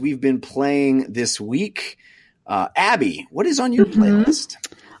games we've been playing this week. Abby, what is on your playlist?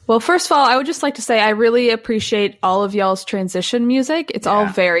 Well, first of all, I would just like to say I really appreciate all of y'all's transition music. It's all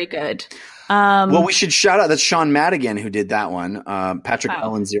very good. Well, we should shout out, that's Sean Madigan who did that one. Patrick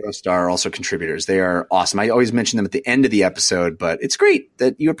Bell and Zero Star are also contributors. They are awesome. I always mention them at the end of the episode, but it's great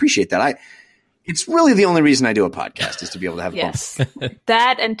that you appreciate that. It's really the only reason I do a podcast, is to be able to have fun.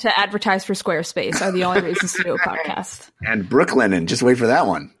 That and to advertise for Squarespace are the only reasons to do a podcast. And Brooklinen, just wait for that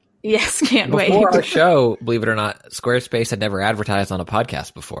one. Yes, can't wait. Before our show, believe it or not, Squarespace had never advertised on a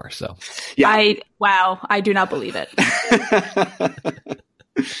podcast before. So, yeah. I do not believe it.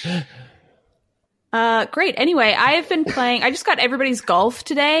 Great. Anyway, I have been playing. I just got Everybody's Golf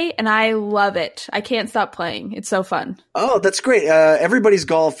today, and I love it. I can't stop playing. It's so fun. Oh, that's great. Everybody's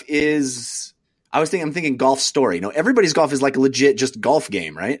Golf is. I'm thinking Golf Story. No, Everybody's Golf is like a legit just golf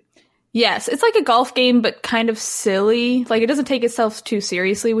game, right? Yes, it's like a golf game, but kind of silly. Like, it doesn't take itself too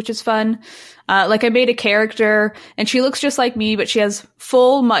seriously, which is fun. Like, I made a character, and she looks just like me, but she has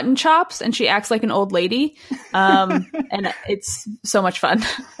full mutton chops, and she acts like an old lady. And it's so much fun.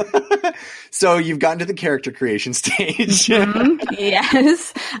 So you've gotten to the character creation stage.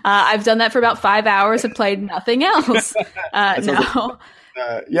 Yes. I've done that for about 5 hours and played nothing else. No.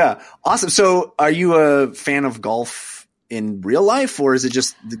 Yeah. Awesome. So are you a fan of golf in real life, or is it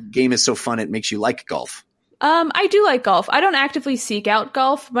just the game is so fun it makes you like golf? I do like golf. I don't actively seek out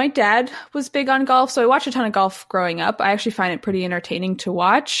golf. My dad was big on golf, so I watched a ton of golf growing up. I actually find it pretty entertaining to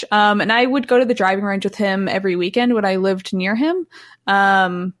watch. And I would go to the driving range with him every weekend when I lived near him.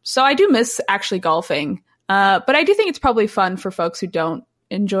 So I do miss actually golfing. But I do think it's probably fun for folks who don't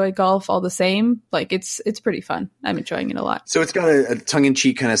enjoy golf all the same. Like, it's pretty fun. I'm enjoying it a lot. So it's got a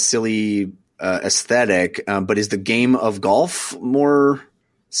tongue-in-cheek kind of silly aesthetic, but is the game of golf more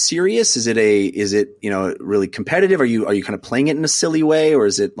serious? Is it really competitive? Are you kind of playing it in a silly way, or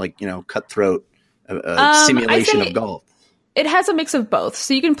is it like, cutthroat simulation of golf? it has a mix of both.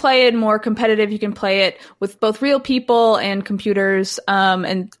 So you can play it more competitive. You can play it with both real people and computers.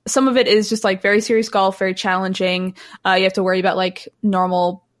 And some of it is just like very serious golf, very challenging. You have to worry about like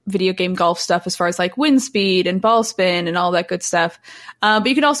normal video game golf stuff as far as like wind speed and ball spin and all that good stuff. But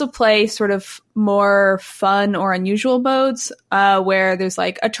you can also play sort of more fun or unusual modes, where there's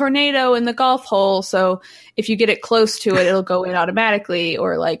like a tornado in the golf hole. So if you get it close to it, it'll go in automatically,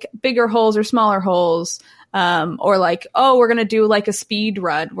 or like bigger holes or smaller holes. Or like, oh, we're going to do like a speed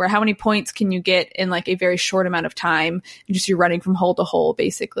run where how many points can you get in like a very short amount of time? And just you're running from hole to hole,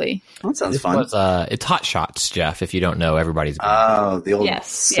 basically. That sounds fun. It's Hot Shots, Jeff, if you don't know, everybody's. Oh, the old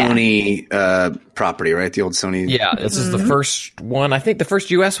Sony property, right? The old Sony. Yeah, this is the first one. I think the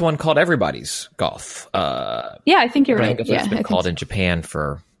first US one called Everybody's Golf. Yeah, I think you're right. It's been called in Japan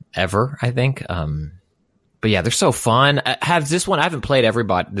forever, I think. But yeah, they're so fun. Has this one, I haven't played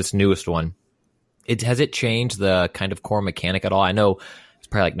this newest one. Has it changed the kind of core mechanic at all? I know it's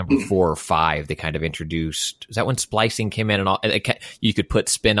probably like number 4 or 5 they kind of introduced. Is that when splicing came in and all? You could put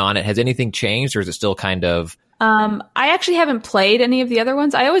spin on it. Has anything changed, or is it still kind of? I actually haven't played any of the other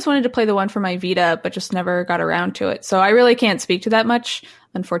ones. I always wanted to play the one for my Vita, but just never got around to it. So I really can't speak to that much,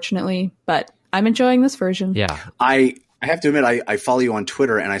 unfortunately. But I'm enjoying this version. Yeah, I have to admit, I follow you on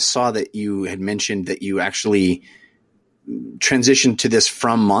Twitter, and I saw that you had mentioned that you actually transitioned to this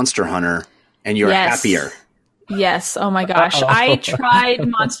from Monster Hunter. And you're happier. Yes. Oh my gosh. I tried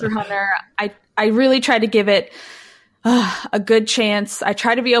Monster Hunter. I really tried to give it a good chance. I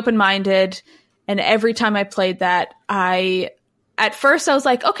tried to be open-minded. And every time I played that, at first I was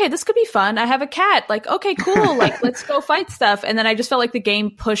like, okay, this could be fun. I have a cat. Like, okay, cool. Like, let's go fight stuff. And then I just felt like the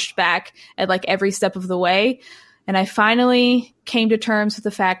game pushed back at like every step of the way. And I finally came to terms with the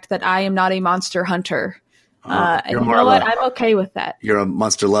fact that I am not a monster hunter. And you know what? I'm okay with that. You're a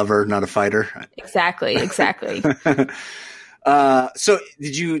monster lover, not a fighter. Exactly. So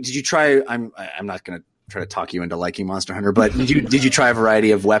did you try? I'm not going to try to talk you into liking Monster Hunter, but did you try a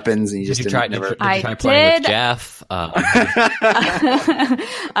variety of weapons and you just try playing with Jeff? No,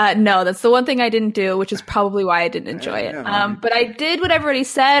 that's the one thing I didn't do, which is probably why I didn't enjoy it. But I did what everybody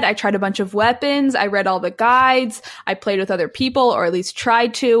said. I tried a bunch of weapons. I read all the guides. I played with other people, or at least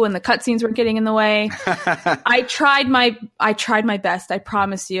tried to when the cutscenes weren't getting in the way. I tried my best. I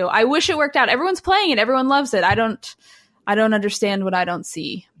promise you. I wish it worked out. Everyone's playing it. Everyone loves it. I don't understand what I don't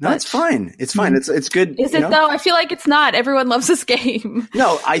see. No, it's fine. It's fine. It's good. Is it though? I feel like it's not. Everyone loves this game.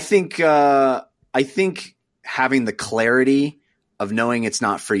 No, I think having the clarity of knowing it's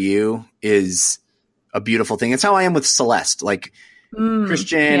not for you is a beautiful thing. It's how I am with Celeste. Like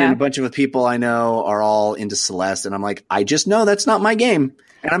Christian and a bunch of people I know are all into Celeste, and I'm like, I just know that's not my game.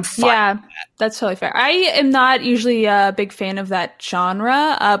 And I'm fine. Yeah, that's totally fair. I am not usually a big fan of that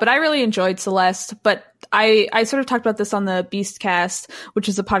genre, but I really enjoyed Celeste. But I sort of talked about this on the Beastcast, which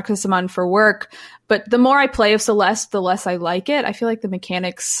is a podcast I'm on for work. But the more I play of Celeste, the less I like it. I feel like the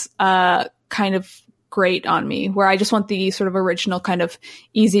mechanics kind of grate on me, where I just want the sort of original kind of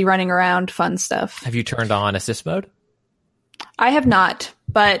easy running around fun stuff. Have you turned on assist mode? I have not,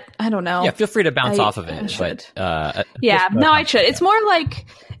 but I don't know. Yeah, feel free to bounce off of it. I should. But, I should. It's more like,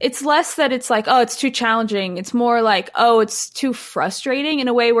 it's less that it's like, oh, it's too challenging. It's more like, oh, it's too frustrating in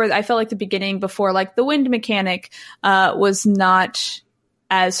a way where I felt like the beginning before, like the wind mechanic was not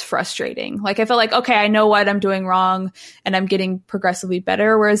as frustrating. Like I felt like, okay, I know what I'm doing wrong and I'm getting progressively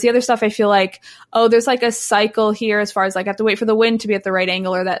better. Whereas the other stuff, I feel like, oh, there's like a cycle here as far as like I have to wait for the wind to be at the right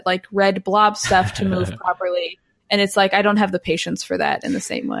angle or that like red blob stuff to move properly. And it's like, I don't have the patience for that in the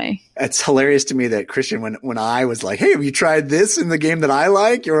same way. It's hilarious to me that Christian, when I was like, hey, have you tried this in the game that I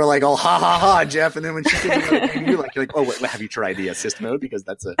like? You were like, oh, ha, ha, ha, Jeff. And then when she came to the game, you're like, oh, wait, have you tried the assist mode? Because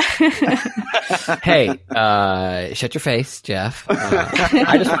that's a... Hey, shut your face, Jeff.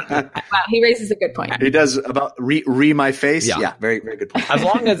 I just want Wow, he raises a good point. He does about my face. Yeah, very, very good point.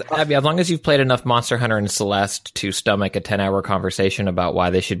 As long as you've played enough Monster Hunter and Celeste to stomach a 10-hour conversation about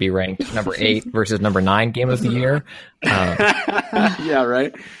why they should be ranked number 8 versus number 9 game of the year. Yeah,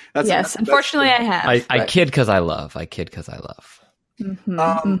 right. Unfortunately, I have. I kid because I love.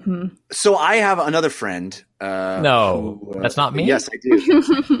 So I have another friend. No, that's not me. Yes, I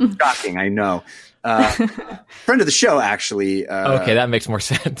do. Shocking, I know. Friend of the show, actually. Okay, that makes more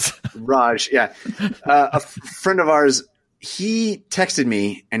sense. Raj, yeah. A friend of ours, he texted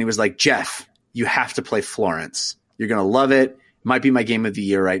me and he was like, Jeff, you have to play Florence. You're going to love it. Might be my game of the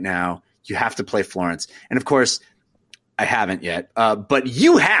year right now. You have to play Florence. And of course, I haven't yet. But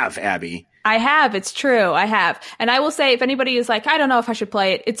you have, Abby. I have. It's true. I have. And I will say, if anybody is like, I don't know if I should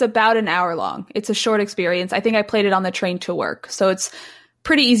play it, it's about an hour long. It's a short experience. I think I played it on the train to work. So it's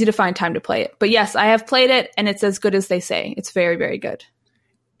pretty easy to find time to play it. But yes, I have played it, and it's as good as they say. It's very, very good.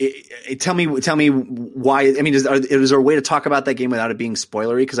 Tell me why. I mean, is there a way to talk about that game without it being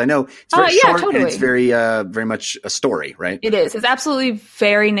spoilery? Because I know it's very short, totally. And it's very much a story, right? It is. It's absolutely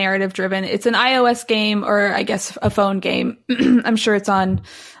very narrative driven. It's an iOS game, or I guess a phone game. I'm sure it's on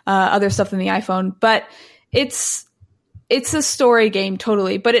other stuff than the iPhone, but it's a story game,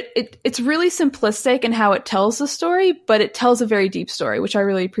 totally. But it's really simplistic in how it tells the story, but it tells a very deep story, which I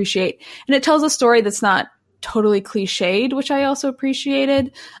really appreciate. And it tells a story that's not totally cliched, which I also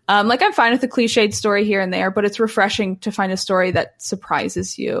appreciated. Like, I'm fine with a cliched story here and there, but it's refreshing to find a story that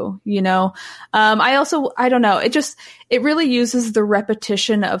surprises you, you know? I don't know. It really uses the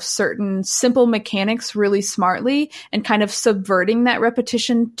repetition of certain simple mechanics really smartly, and kind of subverting that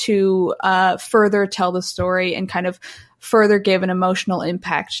repetition to further tell the story and kind of further give an emotional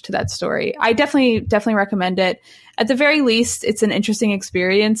impact to that story. I definitely recommend it. At the very least, it's an interesting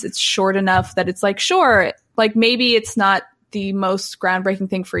experience. It's short enough that it's like, sure, like maybe it's not the most groundbreaking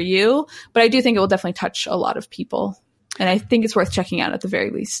thing for you, but I do think it will definitely touch a lot of people. And I think it's worth checking out at the very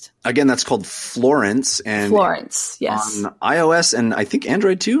least. Again, that's called Florence. And Florence, yes. On iOS and I think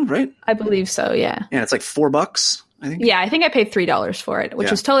Android too, right? I believe so, yeah. Yeah, it's like $4, I think. Yeah, I think I paid $3 for it,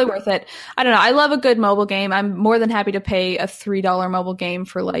 which was totally worth it. I don't know. I love a good mobile game. I'm more than happy to pay a $3 mobile game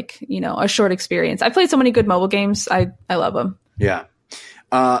for, like, you know, a short experience. I've played so many good mobile games. I love them. Yeah.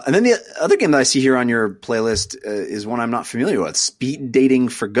 And then the other game that I see here on your playlist is one I'm not familiar with, Speed Dating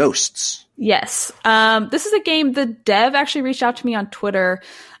for Ghosts. Yes. This is a game, the dev actually reached out to me on Twitter,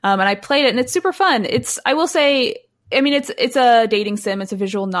 and I played it, and it's super fun. I will say, I mean, it's a dating sim. It's a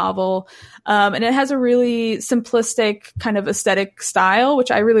visual novel. And it has a really simplistic kind of aesthetic style,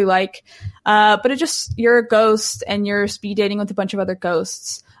 which I really like. But you're a ghost and you're speed dating with a bunch of other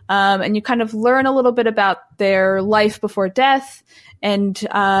ghosts. And you kind of learn a little bit about their life before death. And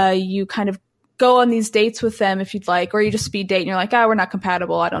you kind of go on these dates with them if you'd like, or you just speed date and you're like, we're not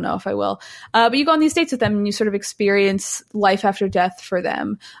compatible. I don't know if I will. But you go on these dates with them and you sort of experience life after death for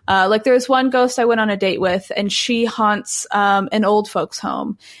them. Like, there's one ghost I went on a date with, and she haunts an old folks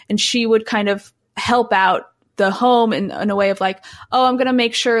home, and she would kind of help out the home in a way of like, oh, I'm going to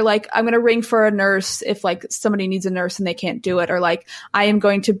make sure, like, I'm going to ring for a nurse if, like, somebody needs a nurse and they can't do it, or like, I am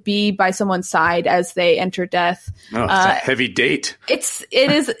going to be by someone's side as they enter death. Oh, it's a heavy date. It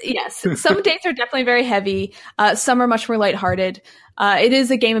is, yes. Some dates are definitely very heavy. Some are much more lighthearted. It is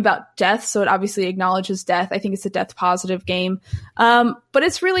a game about death, so it obviously acknowledges death. I think it's a death positive game. But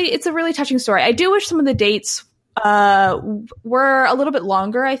it's a really touching story. I do wish some of the dates were a little bit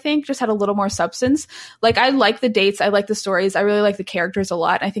longer, I think, just had a little more substance. Like, I like the dates, I like the stories, I really like the characters a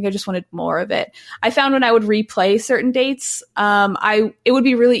lot. I think I just wanted more of it. I found when I would replay certain dates, it would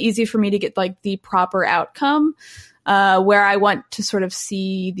be really easy for me to get, like, the proper outcome, where I want to sort of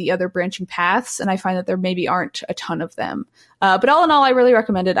see the other branching paths, and I find that there maybe aren't a ton of them. But all in all, I really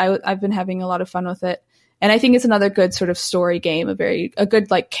recommend it. I've been having a lot of fun with it. And I think it's another good sort of story game, a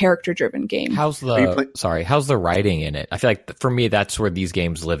good, like, character-driven game. How's the writing in it? I feel like, for me, that's where these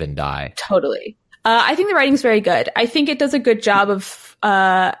games live and die. Totally. I think the writing's very good. I think it does a good job of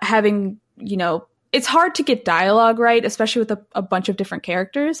having, you know, it's hard to get dialogue right, especially with a bunch of different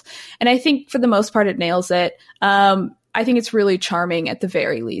characters. And I think for the most part, it nails it. I think it's really charming at the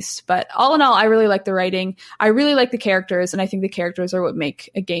very least. But all in all, I really like the writing. I really like the characters, and I think the characters are what make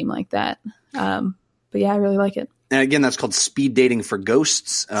a game like that. But yeah, I really like it. And again, that's called Speed Dating for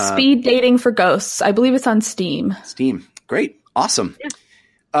Ghosts. Speed Dating for Ghosts. I believe it's on Steam. Great. Awesome.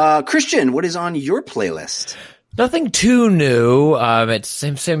 Yeah. Christian, what is on your playlist? Nothing too new. It's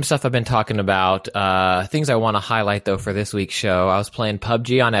same stuff I've been talking about. Things I want to highlight, though, for this week's show. I was playing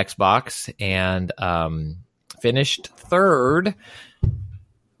PUBG on Xbox and finished third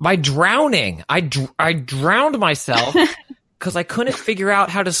by drowning. I drowned myself because I couldn't figure out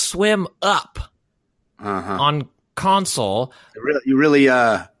how to swim up. On console. You really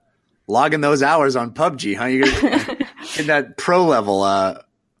logging those hours on PUBG, huh? You're in that pro level.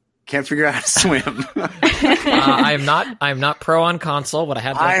 Can't figure out how to swim. I am not pro on console, but I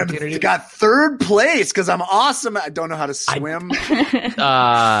had the opportunity. I got third place because I'm awesome. I don't know how to swim.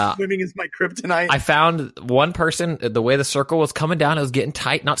 Swimming is my kryptonite. I found one person. The way the circle was coming down, it was getting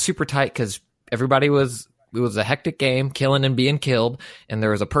tight, not super tight, because everybody was. It was a hectic game, killing and being killed, and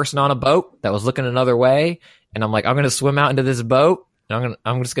there was a person on a boat that was looking another way, and I'm like, I'm going to swim out into this boat, and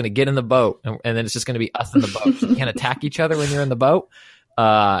I'm just going to get in the boat, and then it's just going to be us in the boat. So you can't attack each other when you're in the boat.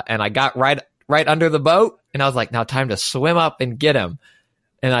 And I got right under the boat, and I was like, now time to swim up and get him.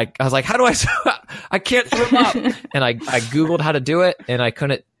 And I was like, how do I swim? I can't swim up. And I Googled how to do it, and I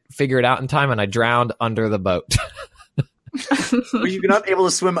couldn't figure it out in time, and I drowned under the boat. Were you not able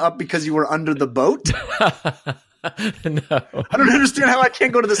to swim up because you were under the boat? No. I don't understand how I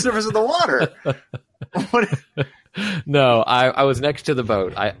can't go to the surface of the water. What? No, I was next to the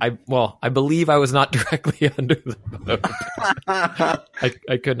boat. I believe I was not directly under the boat.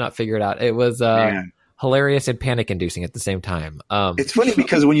 I could not figure it out. It was hilarious and panic inducing at the same time. It's funny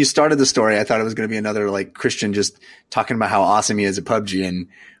because when you started the story, I thought it was going to be another like Christian just talking about how awesome he is at PUBG, and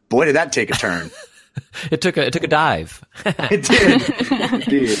boy, did that take a turn. It took a dive. It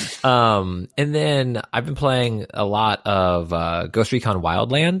did. And then I've been playing a lot of Ghost Recon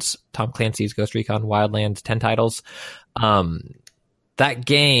Wildlands, Tom Clancy's Ghost Recon Wildlands, 10 titles. That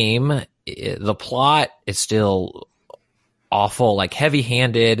game, the plot is still awful, like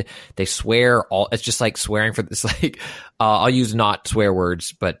heavy-handed. They swear it's just like swearing for this. Like, I'll use not swear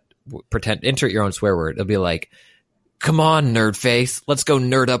words, but insert your own swear word. It'll be like, come on, nerd face. Let's go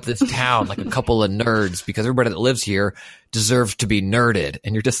nerd up this town like a couple of nerds because everybody that lives here deserves to be nerded.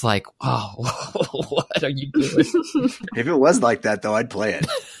 And you're just like, oh, what are you doing? If it was like that, though, I'd play it.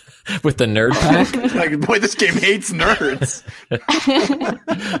 With the nerd pack? Like, boy, this game hates nerds.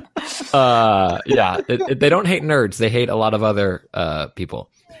 They don't hate nerds. They hate a lot of other people.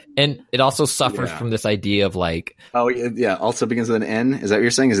 And it also suffers from this idea of like, oh yeah, also begins with an N. Is that what you're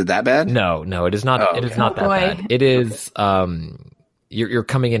saying? Is it that bad? No, it is not. It is not that bad. It is. You're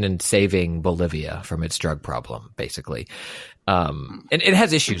coming in and saving Bolivia from its drug problem, basically. And it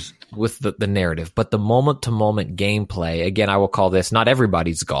has issues with the narrative, but the moment to moment gameplay. Again, I will call this not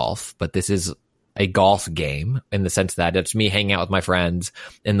everybody's golf, but this is a golf game in the sense that it's me hanging out with my friends,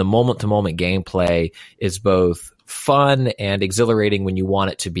 and the moment to moment gameplay is both fun and exhilarating when you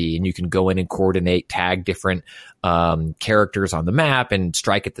want it to be, and you can go in and coordinate, tag different characters on the map and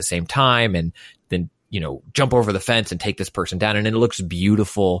strike at the same time, and then jump over the fence and take this person down, and it looks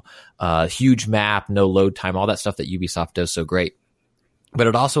beautiful. Huge map, no load time, all that stuff that Ubisoft does so great. But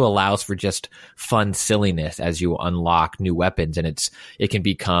it also allows for just fun silliness as you unlock new weapons, and it can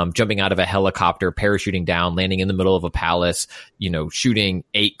become jumping out of a helicopter, parachuting down, landing in the middle of a palace, shooting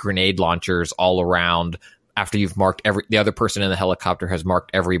 8 grenade launchers all around after you've marked the other person in the helicopter has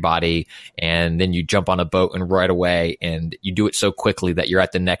marked everybody, and then you jump on a boat and right away, and you do it so quickly that you're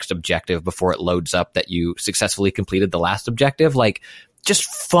at the next objective before it loads up that you successfully completed the last objective. Like, just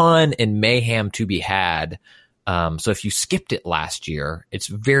fun and mayhem to be had. So if you skipped it last year, it's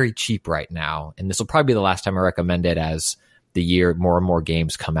very cheap right now, and this will probably be the last time I recommend it as the year more and more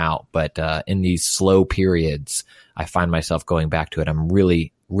games come out. But in these slow periods, I find myself going back to it. I'm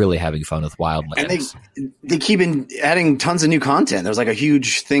really having fun with Wildlands. And they keep adding tons of new content. There was like a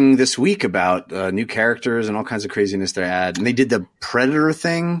huge thing this week about new characters and all kinds of craziness they add. And they did the Predator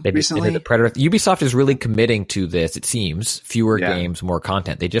thing recently. They did the Predator. Ubisoft is really committing to this, it seems. Fewer games, more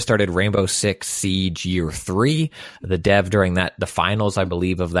content. They just started Rainbow Six Siege Year 3. The dev during the finals, I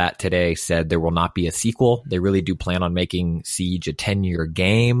believe, of that today said there will not be a sequel. They really do plan on making Siege a 10-year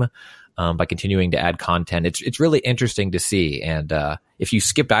game. By continuing to add content. It's really interesting to see. And if you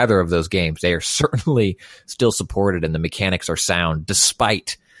skipped either of those games, they are certainly still supported and the mechanics are sound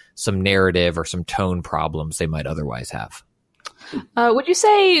despite some narrative or some tone problems they might otherwise have. Would you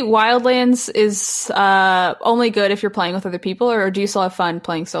say Wildlands is only good if you're playing with other people, or do you still have fun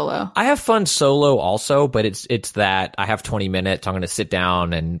playing solo? I have fun solo also, but it's that I have 20 minutes. I'm going to sit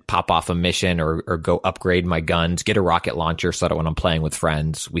down and pop off a mission or go upgrade my guns, get a rocket launcher so that when I'm playing with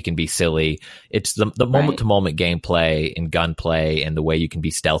friends, we can be silly. It's the moment-to-moment gameplay and gunplay and the way you can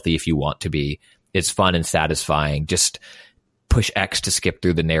be stealthy if you want to be. It's fun and satisfying. Just push X to skip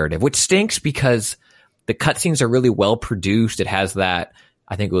through the narrative, which stinks because the cutscenes are really well produced. It has that,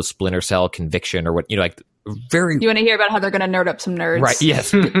 I think it was Splinter Cell conviction or what, like very. You want to hear about how they're going to nerd up some nerds. Right.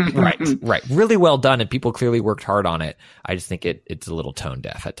 Yes. Right. Really well done. And people clearly worked hard on it. I just think it's a little tone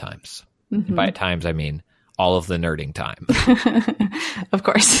deaf at times. Mm-hmm. And by at times, I mean all of the nerding time. Of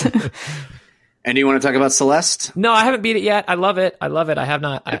course. And do you want to talk about Celeste? No, I haven't beat it yet. I love it. I have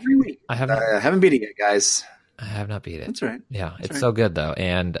not. Every week. I haven't beat it yet, guys. I have not beat it. That's right. Yeah, it's so good though.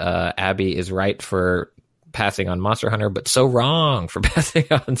 And Abby is right for passing on Monster Hunter, but so wrong for passing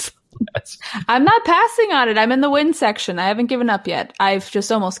on Celeste. I'm not passing on it. I'm in the win section. I haven't given up yet. I've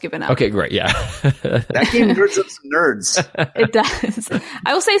just almost given up. Okay, great. Yeah. That game nerds up some nerds. It does.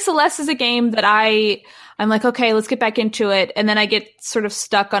 I will say Celeste is a game that I'm like, okay, let's get back into it. And then I get sort of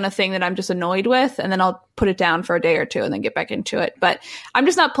stuck on a thing that I'm just annoyed with. And then I'll put it down for a day or two and then get back into it. But I'm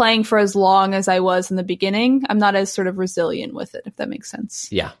just not playing for as long as I was in the beginning. I'm not as sort of resilient with it, if that makes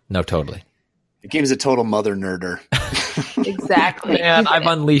sense. Yeah, no, totally. The game's a total mother nerder. Exactly. Man, I've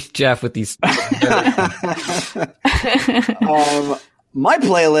unleashed Jeff with these. My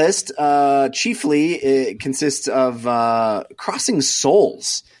playlist chiefly it consists of Crossing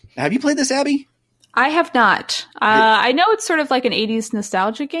Souls. Have you played this, Abby? I have not. I know it's sort of like an 80s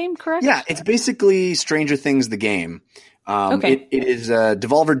nostalgia game, correct? Yeah, it's basically Stranger Things the game. Okay. It is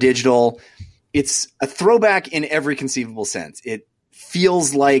Devolver Digital. It's a throwback in every conceivable sense. It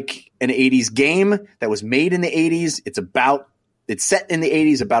feels like an 80s game that was made in the 80s. It's set in the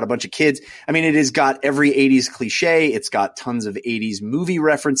 80s about a bunch of kids. I mean, it has got every 80s cliche. It's got tons of 80s movie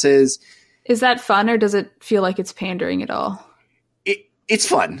references. Is that fun, or does it feel like it's pandering at all? It's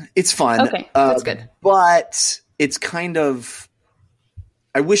fun. It's fun. Okay, that's good. But it's kind of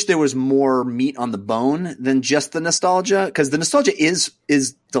 – I wish there was more meat on the bone than just the nostalgia, because the nostalgia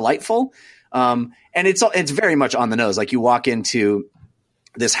is delightful. And it's very much on the nose. Like, you walk into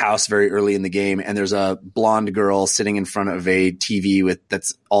this house very early in the game, and there's a blonde girl sitting in front of a TV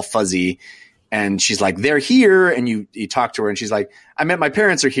that's all fuzzy, and she's like, "They're here," and you talk to her, and she's like, "I meant my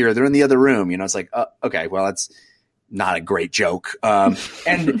parents are here. They're in the other room." You know, it's like, okay, well, that's not a great joke.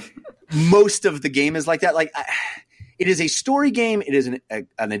 And most of the game is like that. Like, it is a story game. It is an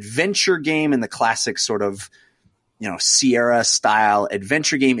adventure game in the classic sort of, Sierra style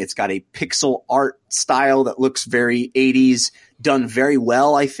adventure game. It's got a pixel art style that looks very 80s, done very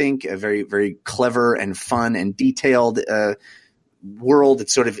well, I think. A very, very clever and fun and detailed world.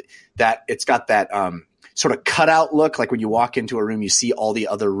 It's sort of that, it's got that sort of cutout look. Like when you walk into a room, you see all the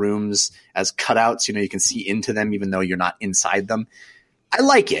other rooms as cutouts. You can see into them even though you're not inside them. I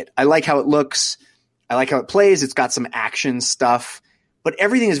like it. I like how it looks. I like how it plays. It's got some action stuff, but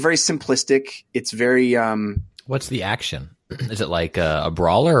everything is very simplistic. It's very What's the action? Is it like a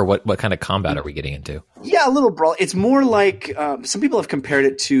brawler, or what kind of combat are we getting into? Yeah, a little brawl. It's more like some people have compared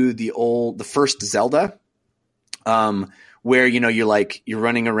it to the first Zelda, where you're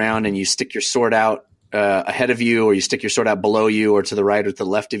running around and you stick your sword out ahead of you, or you stick your sword out below you, or to the right or to the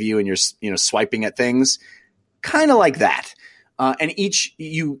left of you, and you're swiping at things, kind of like that. And each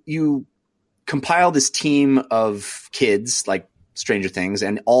you compile this team of kids like Stranger Things,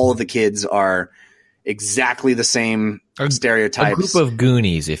 and all of the kids are exactly the same stereotypes. A group of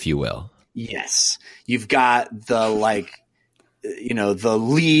Goonies, if you will. Yes. You've got the the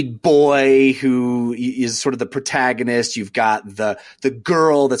lead boy who is sort of the protagonist. You've got the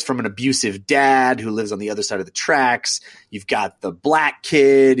girl that's from an abusive dad who lives on the other side of the tracks. You've got the black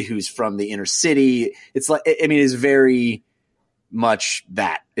kid who's from the inner city. It's like, it's very much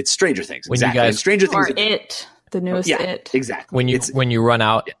that. It's Stranger Things. When exactly. you guys, Stranger Things. Or It. The newest It. Exactly. When you run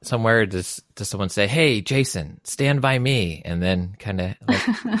out somewhere, does someone say, "Hey, Jason, stand by me," and then kind of like,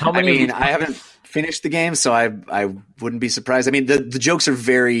 how many? I haven't finished the game, so I wouldn't be surprised. The jokes are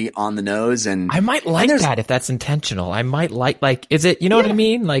very on the nose, and I might like that if that's intentional. I might like is it? You know what I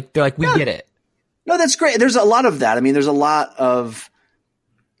mean? Like, they're like, we get it. No, that's great. There's a lot of that. There's a lot of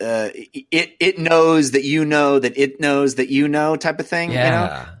it knows that you know that it knows that you know type of thing.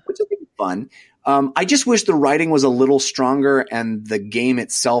 Yeah. Which I think is fun. I just wish the writing was a little stronger and the game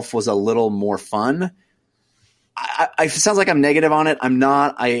itself was a little more fun. It sounds like I'm negative on it. I'm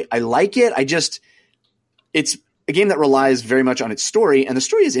not. I like it. It's a game that relies very much on its story, and the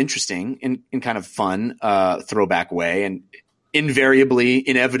story is interesting in kind of fun throwback way, and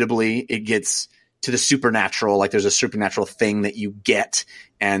inevitably it gets to the supernatural. Like, there's a supernatural thing that you get,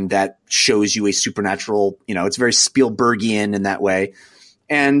 and that shows you a supernatural, it's very Spielbergian in that way.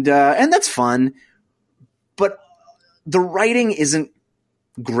 And that's fun, but the writing isn't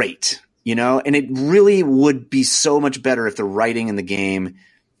great, and it really would be so much better if the writing in the game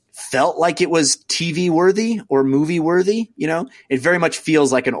felt like it was TV worthy or movie worthy. It very much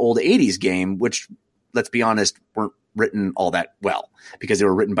feels like an old 80s game, which, let's be honest, weren't written all that well because they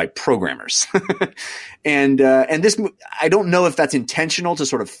were written by programmers. and this, I don't know if that's intentional to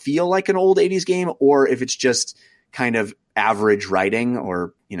sort of feel like an old 80s game, or if it's just kind of average writing,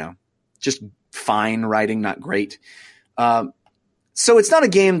 or just fine writing, not great. So it's not a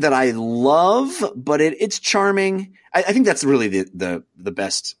game that I love, but it's charming. I think that's really the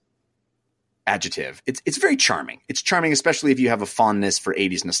best adjective. It's very charming. It's charming, especially if you have a fondness for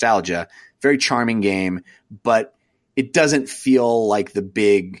 80s nostalgia. Very charming game, but it doesn't feel like the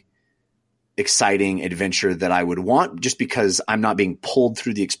big, exciting adventure that I would want, just because I'm not being pulled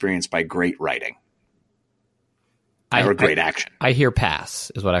through the experience by great writing. Or great action. I hear pass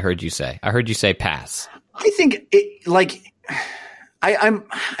is what I heard you say. I heard you say pass. I think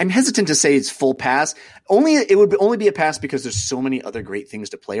I'm hesitant to say it's full pass. It would only be a pass because there's so many other great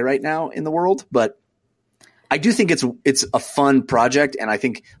things to play right now in the world. But I do think it's a fun project, and I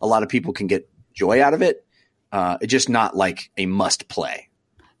think a lot of people can get joy out of it. It's just not like a must play.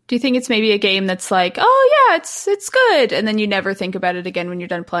 Do you think it's maybe a game that's like, oh yeah, it's good, and then you never think about it again when you're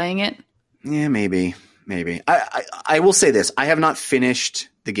done playing it? Yeah, maybe. I will say this: I have not finished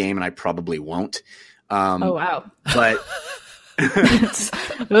the game, and I probably won't. Oh wow! But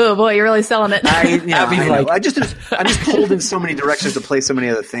oh boy, you're really selling it. I'm just pulled in so many directions to play so many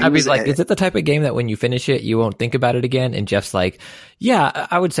other things. Abby's like, is it the type of game that when you finish it, you won't think about it again? And Jeff's like, yeah,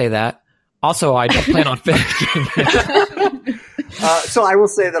 I would say that. Also, I don't plan on finishing it. So I will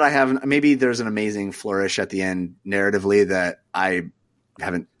say that I haven't. Maybe there's an amazing flourish at the end narratively that I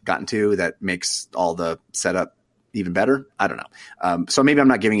haven't gotten to that makes all the setup even better. I don't know. So maybe I'm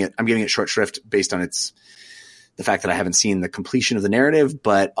giving it short shrift based on the fact that I haven't seen the completion of the narrative,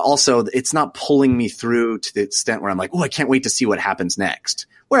 but also it's not pulling me through to the extent where I'm like, oh, I can't wait to see what happens next.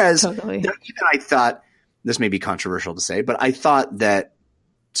 Whereas even I thought, this may be controversial to say, but I thought that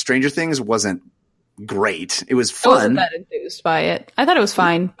Stranger Things wasn't great. It was fun. I wasn't that enthused by it. I thought it was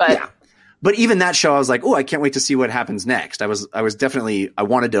fine, but yeah. But even that show, I was like, oh, I can't wait to see what happens next. I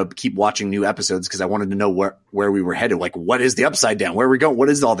wanted to keep watching new episodes because I wanted to know where we were headed. Like, what is the Upside Down? Where are we going? What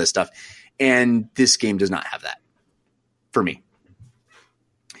is all this stuff? And this game does not have that for me.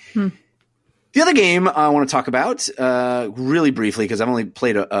 The other game I want to talk about really briefly, because I've only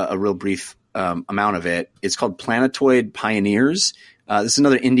played a real brief amount of it. It's called Planetoid Pioneers. This is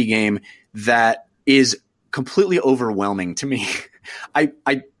another indie game that is completely overwhelming to me.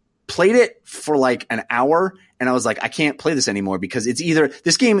 I played it for like an hour and I was like, I can't play this anymore because it's either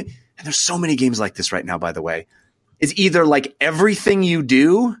this game, and there's so many games like this right now, by the way. It's either like everything you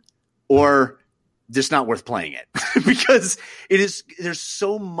do or just not worth playing it because there's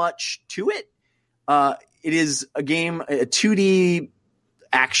so much to it. It is a game, a 2D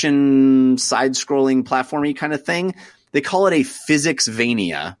action side-scrolling platformy kind of thing. They call it a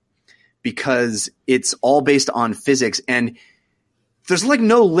physics-vania because it's all based on physics, and there's like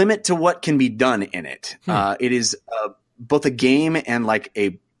no limit to what can be done in it. It is both a game and like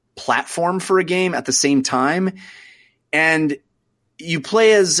a platform for a game at the same time. And you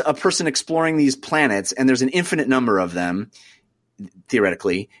play as a person exploring these planets, and there's an infinite number of them,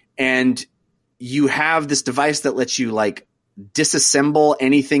 theoretically. And you have this device that lets you like disassemble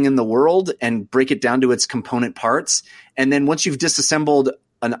anything in the world and break it down to its component parts. And then once you've disassembled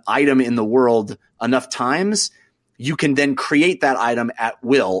an item in the world enough times, you can then create that item at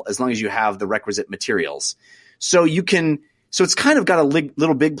will as long as you have the requisite materials. So it's kind of got a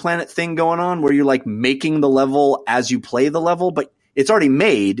Little Big Planet thing going on where you're like making the level as you play the level, but it's already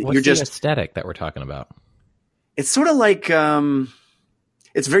made. What's the aesthetic that we're talking about? It's sort of like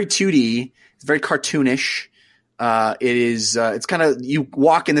it's very 2D. It's very cartoonish. It's kind of, you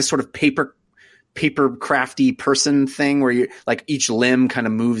walk in this sort of paper crafty person thing where you like each limb kind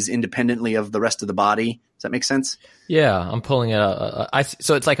of moves independently of the rest of the body. Does that make sense? Yeah, I'm pulling it up.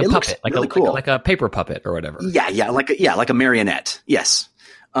 So it's like a puppet, like really cool. like a paper puppet or whatever. Yeah, like a marionette. Yes.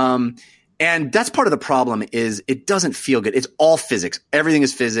 And that's part of the problem is it doesn't feel good. It's all physics. Everything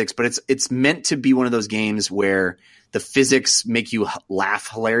is physics, but it's meant to be one of those games where the physics make you laugh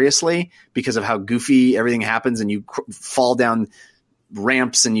hilariously because of how goofy everything happens, and you fall down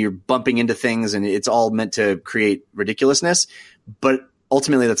ramps and you're bumping into things, and it's all meant to create ridiculousness. But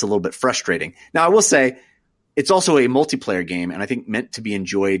ultimately, that's a little bit frustrating. Now, I will say it's also a multiplayer game, and I think meant to be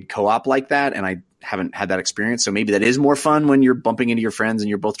enjoyed co-op like that. And I haven't had that experience, so maybe that is more fun when you're bumping into your friends and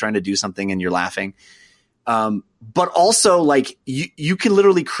you're both trying to do something and you're laughing. But also, like you can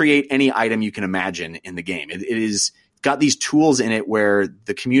literally create any item you can imagine in the game. It is got these tools in it where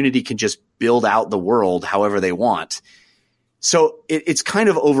the community can just build out the world however they want. So it's kind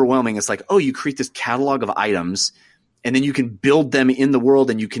of overwhelming. It's like, oh, you create this catalog of items, and then you can build them in the world,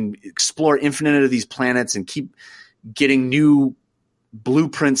 and you can explore infinite of these planets and keep getting new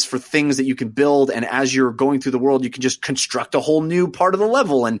blueprints for things that you can build. And as you're going through the world, you can just construct a whole new part of the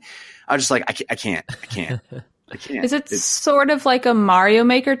level. And I was just like, I can't. Is it sort of like a Mario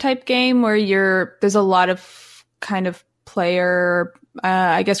Maker type game where there's a lot of kind of player,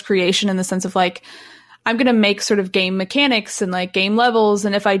 I guess, creation in the sense of like, I'm going to make sort of game mechanics and like game levels.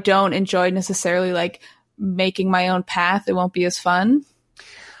 And if I don't enjoy necessarily like making my own path, it won't be as fun.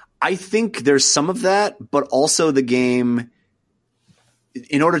 I think there's some of that, but also the game,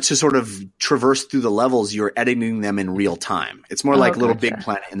 in order to sort of traverse through the levels, you're editing them in real time. It's more like Little Big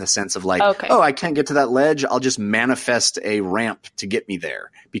Planet in the sense of like, I can't get to that ledge. I'll just manifest a ramp to get me there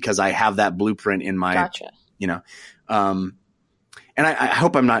because I have that blueprint in my, and I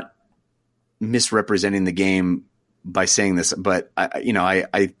hope I'm not misrepresenting the game by saying this, but I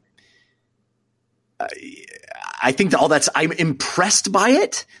think that I'm impressed by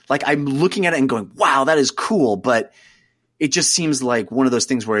it. Like I'm looking at it and going, wow, that is cool. But it just seems like one of those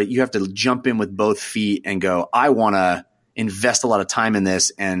things where you have to jump in with both feet and go, I want to invest a lot of time in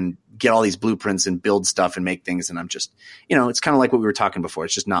this and get all these blueprints and build stuff and make things. And I'm just, it's kind of like what we were talking before.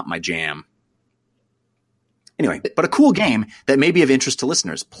 It's just not my jam. Anyway, but a cool game that may be of interest to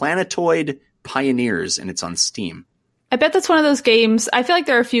listeners, Planetoid Pioneers, and it's on Steam. I bet that's one of those games. I feel like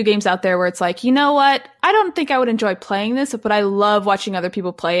there are a few games out there where it's like, you know what? I don't think I would enjoy playing this, but I love watching other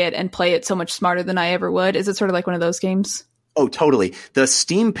people play it and play it so much smarter than I ever would. Is it sort of like one of those games? Oh, totally. The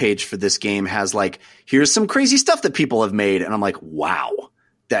Steam page for this game has like, here's some crazy stuff that people have made. And I'm like, wow.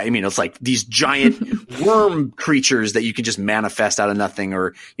 It's like these giant worm creatures that you can just manifest out of nothing,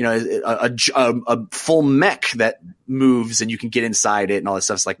 or, a full mech that moves and you can get inside it and all this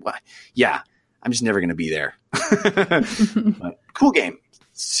stuff. It's like, well, yeah, I'm just never going to be there. But cool game.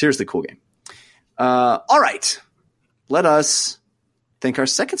 Seriously cool game. All right. Let us thank our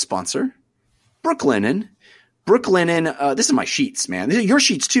second sponsor, Brooklinen. Brooklinen, this is my sheets, man. These are your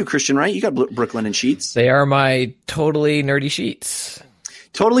sheets too, Christian, right? You got Brooklinen sheets. They are my totally nerdy sheets.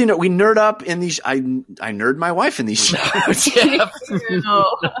 Totally. We nerd up in these. I nerd my wife in these sheets. He's going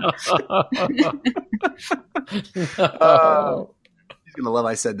to love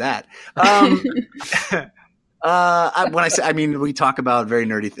I said that. We talk about very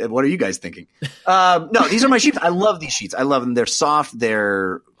nerdy. What are you guys thinking? No, these are my sheets. I love these sheets. I love them. They're soft.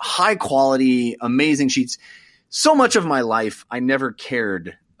 They're high quality, amazing sheets. So much of my life, I never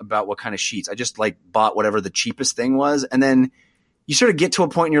cared about what kind of sheets. I just bought whatever the cheapest thing was. And then you sort of get to a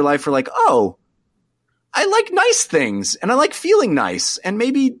point in your life where oh, I like nice things and I like feeling nice, and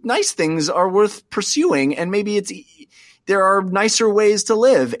maybe nice things are worth pursuing, and maybe there are nicer ways to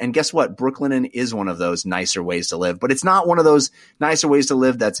live. And guess what? Brooklinen is one of those nicer ways to live, but it's not one of those nicer ways to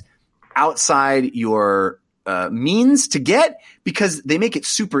live that's outside your means to get, because they make it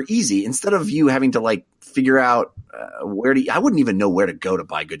super easy. Instead of you having to figure out I wouldn't even know where to go to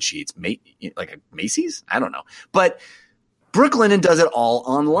buy good sheets. Like a Macy's? I don't know. But Brooklinen does it all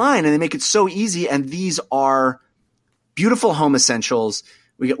online, and they make it so easy. And these are beautiful home essentials.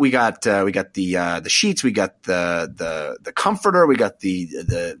 We got the sheets, we got the comforter, we got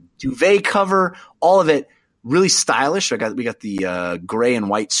the duvet cover, all of it really stylish. We got the gray and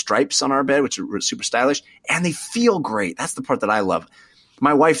white stripes on our bed, which are super stylish, and they feel great. That's the part that I love.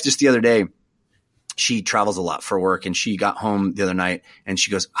 My wife just the other day, she travels a lot for work, and she got home the other night and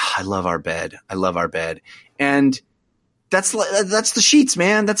she goes, I love our bed. I love our bed. And that's the sheets,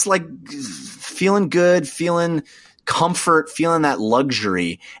 man. That's feeling good, feeling comfort, feeling that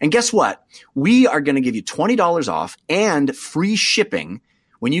luxury. And guess what? We are going to give you $20 off and free shipping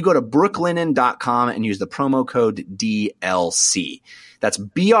when you go to brooklinen.com and use the promo code DLC. That's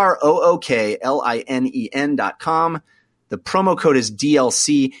BROOKLINEN.com. The promo code is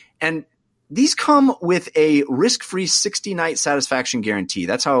DLC. And these come with a risk-free 60-night satisfaction guarantee.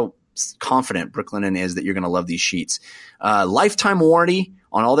 That's how confident Brooklinen is that you're going to love these sheets. Lifetime warranty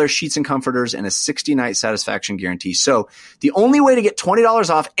on all their sheets and comforters, and a 60-night satisfaction guarantee. So the only way to get $20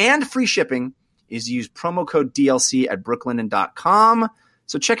 off and free shipping is use promo code DLC at brooklinen.com.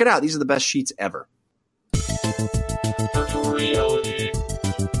 So check it out. These are the best sheets ever. Virtual reality.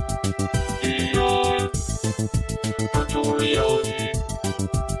 VR. Virtual reality.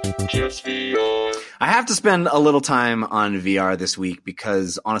 Just VR. I have to spend a little time on VR this week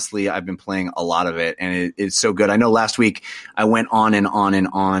because honestly, I've been playing a lot of it, and it's so good. I know last week I went on and on and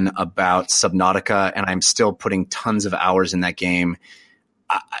on about Subnautica, and I'm still putting tons of hours in that game.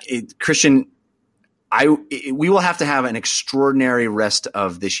 Christian, we will have to have an extraordinary rest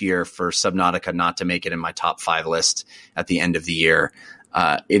of this year for Subnautica not to make it in my top 5 list at the end of the year.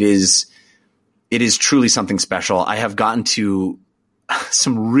 It is truly something special. I have gotten to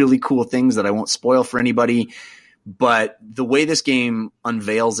some really cool things that I won't spoil for anybody, but the way this game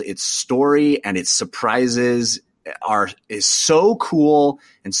unveils its story and its surprises is so cool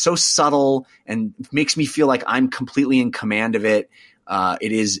and so subtle and makes me feel like I'm completely in command of it.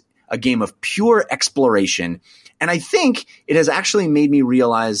 It is a game of pure exploration. And I think it has actually made me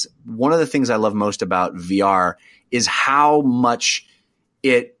realize one of the things I love most about VR is how much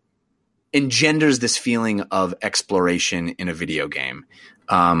it engenders this feeling of exploration in a video game.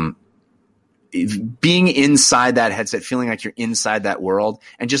 Being inside that headset, feeling like you're inside that world,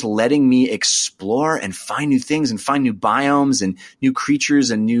 and just letting me explore and find new things and find new biomes and new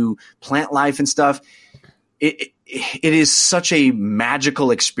creatures and new plant life and stuff. It is such a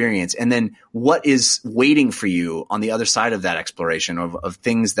magical experience. And then what is waiting for you on the other side of that exploration of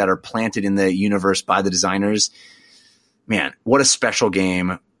things that are planted in the universe by the designers. Man, what a special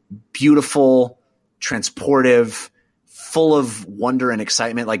game. Beautiful, transportive, full of wonder and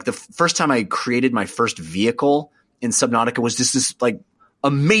excitement. Like the first time I created my first vehicle in Subnautica was just this like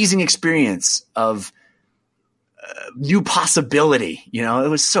amazing experience of new possibility. You know, it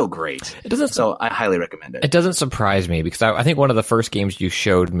was so great. So I highly recommend it. It doesn't surprise me because I think one of the first games you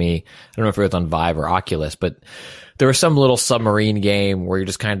showed me, I don't know if it was on Vive or Oculus, but there was some little submarine game where you're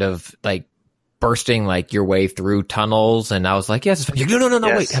just kind of like bursting like your way through tunnels, and I was like, yes, no,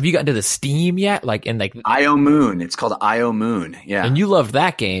 Yes. wait, have you gotten to the Steam yet? Like, and like IO Moon. It's called IO Moon. Yeah. and you loved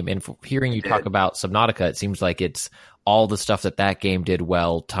that game, and hearing you talk about Subnautica, it seems like it's all the stuff that game did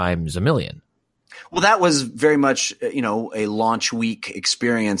well times a million. Well, that was very much, you know, a launch week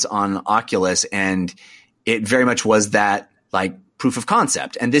experience on Oculus, and it very much was that like proof of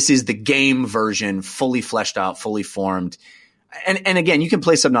concept. And this is the game version, fully fleshed out, fully formed. And again, you can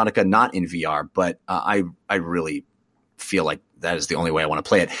play Subnautica not in VR, but I really feel like that is the only way I want to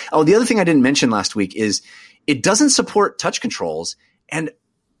play it. Oh, the other thing I didn't mention last week is it doesn't support touch controls, and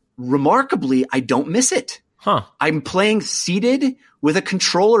remarkably, I don't miss it. Huh. I'm playing seated with a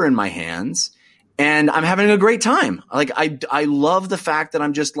controller in my hands, and I'm having a great time. Like I love the fact that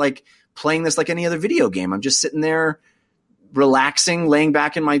I'm just like playing this like any other video game. I'm just sitting there relaxing, laying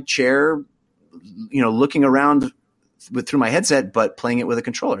back in my chair, you know, looking around through my headset, but playing it with a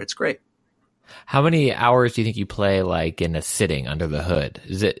controller. It's great. How many hours do you think you play like in a sitting under the hood?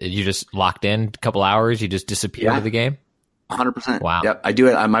 Is it you just locked in a couple hours? You just disappear into the game? 100%. Wow. Yep. I do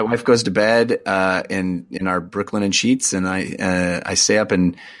it. My wife goes to bed in our Brooklinen sheets, and I stay up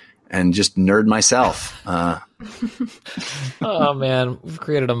and just nerd myself. Oh man, we've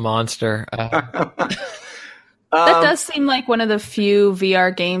created a monster. That does seem like one of the few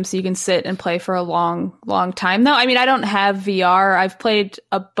VR games you can sit and play for a long, long time, though. I mean, I don't have VR. I've played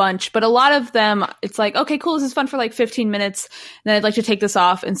a bunch, but a lot of them, it's like, okay, cool, this is fun for like 15 minutes. And then I'd like to take this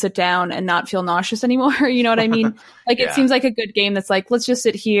off and sit down and not feel nauseous anymore. You know what I mean? Like, Yeah. It seems like a good game that's like, let's just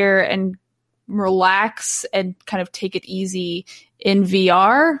sit here and relax and kind of take it easy in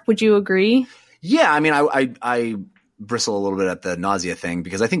VR. Would you agree? Yeah. I mean, I bristle a little bit at the nausea thing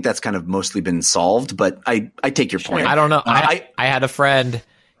because I think that's kind of mostly been solved, but I take your point. I don't know. I I had a friend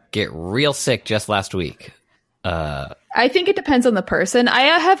get real sick just last week. I think it depends on the person. I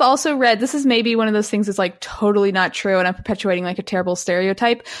have also read, this is maybe one of those things that's like totally not true and I'm perpetuating like a terrible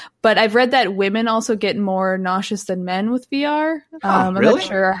stereotype, but I've read that women also get more nauseous than men with VR. I'm really? not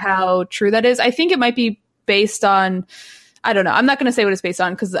sure how true that is. I think it might be based on, I don't know. I'm not going to say what it's based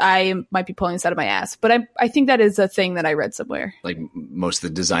on because I might be pulling this out of my ass, but I think that is a thing that I read somewhere. like most of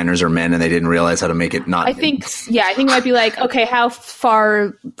the designers are men and they didn't realize how to make it not. I think it might be like, okay, how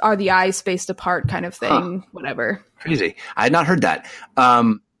far are the eyes spaced apart kind of thing, whatever. Crazy. I had not heard that.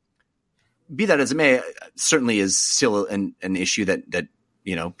 Be that as it may, certainly is still an issue that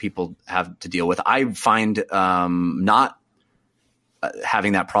you know people have to deal with. I find not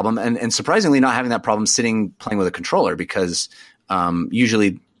having that problem, and surprisingly not having that problem playing with a controller because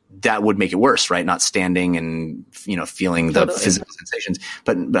usually that would make it worse, right? Not standing and feeling the physical sensations,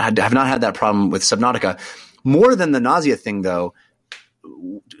 but I have not had that problem with Subnautica. More than the nausea thing, though,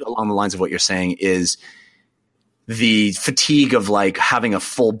 along the lines of what you're saying, is the fatigue of like having a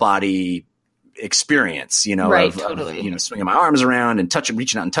full body experience, Right, of totally. swinging my arms around and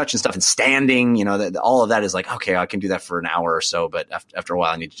reaching out and touching stuff and standing, all of that is like, okay, I can do that for an hour or so, but after a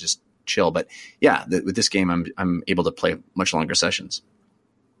while I need to just chill. But yeah, with this game, I'm able to play much longer sessions.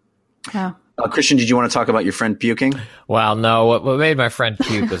 Yeah. Christian, did you want to talk about your friend puking? Well, no, what made my friend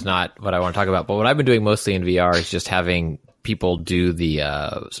puke was not what I want to talk about, but what I've been doing mostly in VR is just having people do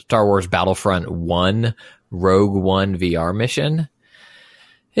the Star Wars Battlefront 1 Rogue One VR mission.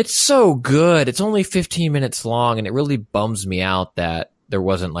 It's so good. It's only 15 minutes long, and it really bums me out that there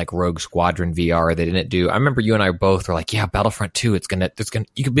wasn't like Rogue Squadron VR. They didn't do. I remember you and I both were like, "Yeah, Battlefront 2. You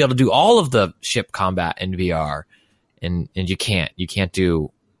could be able to do all of the ship combat in VR, and you can't. You can't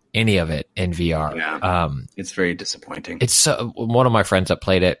do any of it in VR." Yeah. It's very disappointing. It's one of my friends that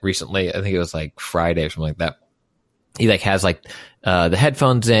played it recently. I think it was like Friday or something like that. He like has like the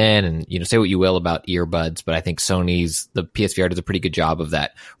headphones in, and say what you will about earbuds, but I think the PSVR does a pretty good job of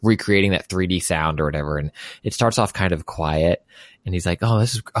that, recreating that 3D sound or whatever. And it starts off kind of quiet, and he's like,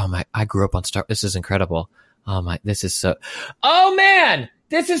 I grew up on Star. This is incredible. This is so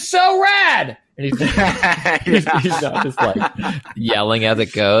rad. And he's he's not just like yelling as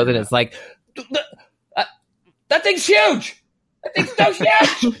it goes, and it's like, that thing's huge. That thing's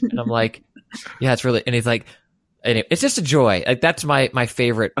so huge. And I'm like, yeah, it's really. And he's like. Anyway, it's just a joy. Like that's my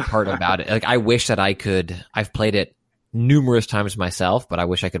favorite part about it. Like I wish that I could. I've played it numerous times myself, but I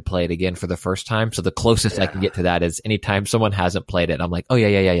wish I could play it again for the first time. So the closest I can get to that is anytime someone hasn't played it, I'm like, oh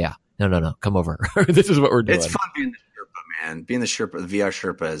yeah. No, come over. This is what we're doing. It's fun being the Sherpa, man. Being the Sherpa, the VR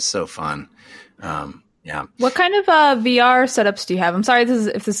Sherpa is so fun. Yeah. What kind of VR setups do you have? I'm sorry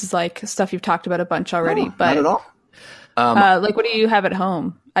if this is like stuff you've talked about a bunch already, No, but not at all. like what do you have at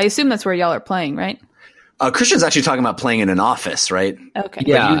home? I assume that's where y'all are playing, right? Christian's actually talking about playing in an office, right? Okay.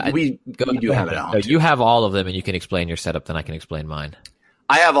 Yeah, we do have it at home. No, too. you have all of them, and you can explain your setup. Then I can explain mine.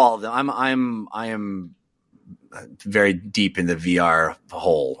 I have all of them. I am very deep in the VR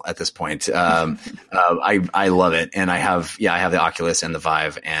hole at this point. I love it, and I have the Oculus and the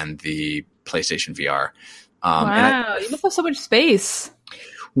Vive and the PlayStation VR. Wow, you must have so much space.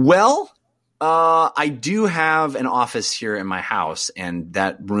 Well, I do have an office here in my house, and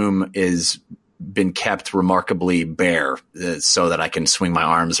that room is been kept remarkably bare so that I can swing my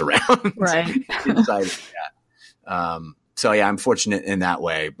arms around Right. inside of that. So yeah, I'm fortunate in that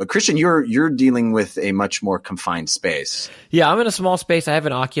way. But Christian, you're dealing with a much more confined space. Yeah, I'm in a small space. I have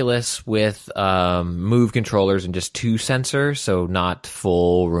an Oculus with Move controllers and just 2 sensors, so not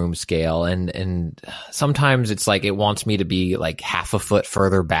full room scale. And sometimes it's like it wants me to be like half a foot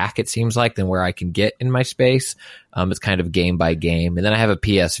further back, it seems like, than where I can get in my space. It's kind of game by game. And then I have a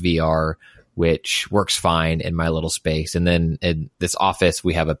PSVR, which works fine in my little space. And then in this office,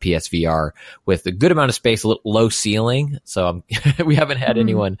 we have a PSVR with a good amount of space, a little low ceiling. So we haven't had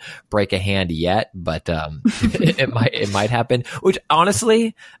anyone break a hand yet, but it might happen, which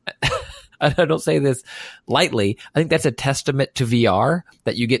honestly, I don't say this lightly. I think that's a testament to VR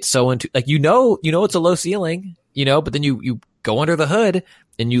that you get so into, like, it's a low ceiling, but then you go under the hood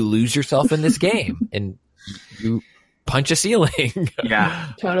and you lose yourself in this game and you punch a ceiling.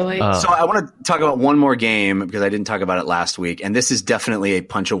 Yeah. Totally. So I want to talk about one more game because I didn't talk about it last week. And this is definitely a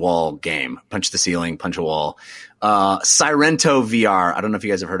punch a wall game. Punch the ceiling, punch a wall. Sirento VR. I don't know if you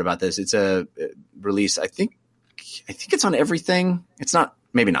guys have heard about this. It's a release. I think it's on everything. It's not,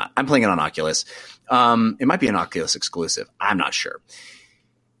 maybe not. I'm playing it on Oculus. It might be an Oculus exclusive. I'm not sure.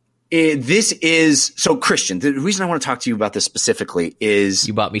 So Christian, the reason I want to talk to you about this specifically is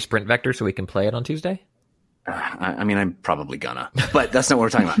You bought me Sprint Vector so we can play it on Tuesday? I mean, I'm probably gonna, but that's not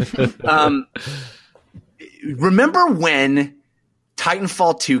what we're talking about. Remember when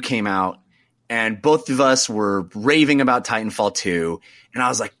Titanfall 2 came out and both of us were raving about Titanfall 2 and I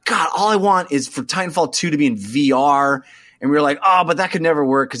was like, God, all I want is for Titanfall 2 to be in VR. And we were like, oh, but that could never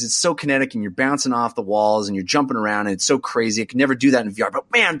work because it's so kinetic and you're bouncing off the walls and you're jumping around and it's so crazy. It could never do that in VR.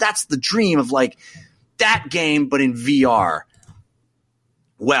 But man, that's the dream of like that game, but in VR.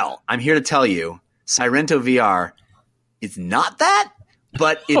 Well, I'm here to tell you, Sirento VR is not that,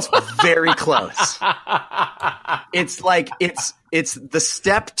 but it's very close. It's like it's the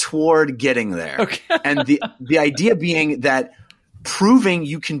step toward getting there. Okay. And the idea being that proving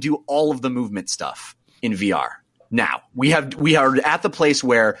you can do all of the movement stuff in VR. Now, we are at the place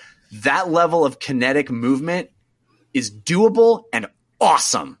where that level of kinetic movement is doable and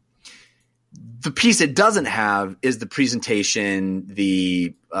awesome. The piece it doesn't have is the presentation,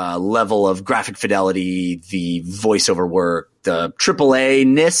 the level of graphic fidelity, the voiceover work, the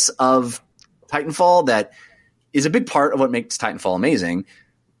AAA-ness of Titanfall that is a big part of what makes Titanfall amazing.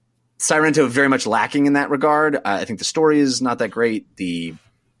 Sirento very much lacking in that regard. I think the story is not that great. The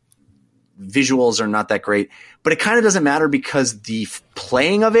visuals are not that great. But it kind of doesn't matter because the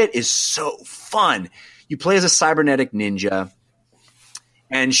playing of it is so fun. You play as a cybernetic ninja.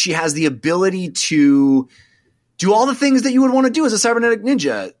 And she has the ability to do all the things that you would want to do as a cybernetic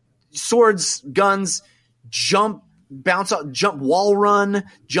ninja. Swords, guns, jump, bounce out, jump, wall run,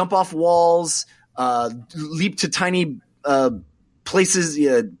 jump off walls, leap to tiny places,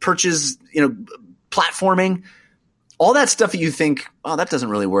 perches, platforming. All that stuff that you think, oh, that doesn't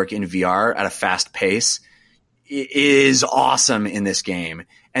really work in VR at a fast pace is awesome in this game.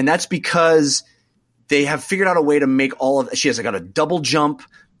 And that's because they have figured out a way to make she has got a double jump,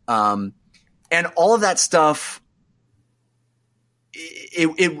 and all of that stuff.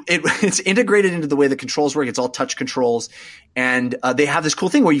 It's integrated into the way the controls work. It's all touch controls, and they have this cool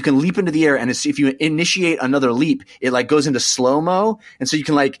thing where you can leap into the air, and if you initiate another leap, it like goes into slow mo, and so you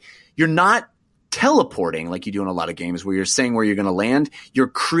can you're not teleporting like you do in a lot of games where you're saying where you're going to land. You're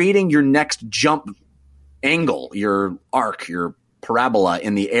creating your next jump angle, your arc, your parabola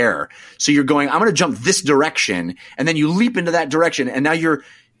in the air. So you're going, I'm going to jump this direction, and then you leap into that direction, and now you're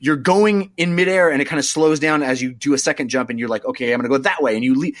going in midair, and it kind of slows down as you do a second jump, and you're like, okay, I'm going to go that way, and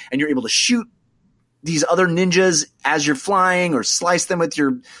you leap, and you're able to shoot these other ninjas as you're flying or slice them with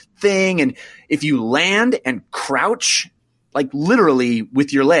your thing. And if you land and crouch, like literally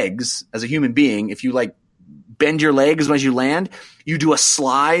with your legs as a human being, if you like bend your legs as you land, you do a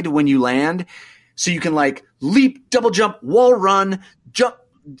slide when you land. So you can like leap, double jump, wall run, jump,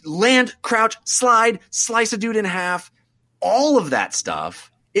 land, crouch, slide, slice a dude in half. All of that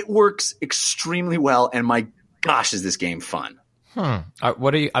stuff It works extremely well, and my gosh, is this game fun.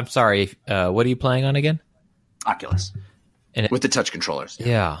 What are you? I'm sorry. What are you playing on again? Oculus. With the touch controllers.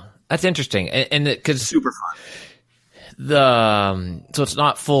 Yeah, that's interesting, and because super fun. So it's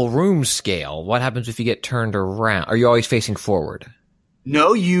not full room scale. What happens if you get turned around? Are you always facing forward?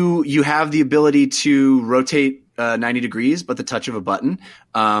 No, you have the ability to rotate 90 degrees, but the touch of a button.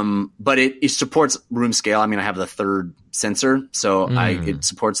 But it supports room scale. I mean, I have the third sensor, so it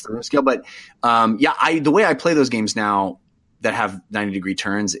supports the room scale. But the way I play those games now that have 90-degree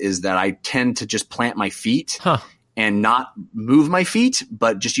turns is that I tend to just plant my feet and not move my feet,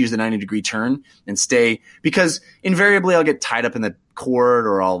 but just use the 90-degree turn and stay. Because invariably I'll get tied up in the cord,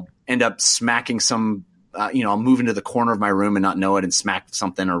 or I'll end up smacking some I'll move into the corner of my room and not know it and smack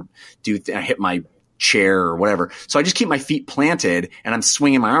something, or hit my chair or whatever. So I just keep my feet planted and I'm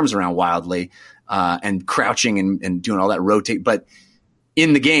swinging my arms around wildly and crouching and doing all that rotate. But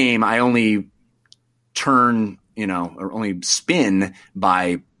in the game, I only turn, or only spin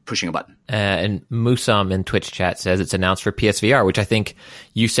by pushing a button. And Musam in Twitch chat says it's announced for PSVR, which I think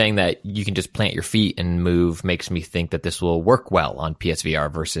you saying that you can just plant your feet and move makes me think that this will work well on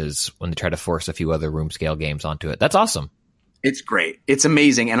PSVR versus when they try to force a few other room scale games onto it. That's awesome. It's great. It's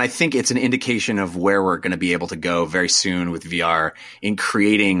amazing. And I think it's an indication of where we're going to be able to go very soon with VR in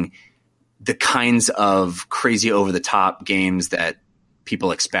creating the kinds of crazy over the top games that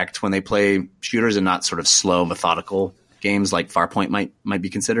people expect when they play shooters, and not sort of slow, methodical games like Farpoint might be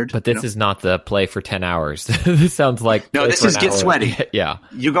considered. But this is not the play for 10 hours. This sounds like no. This is get sweaty. Yeah,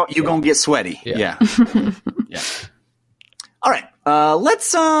 you gonna get sweaty. Yeah. Yeah. All right.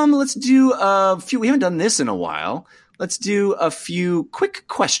 Let's do a few. We haven't done this in a while. Let's do a few quick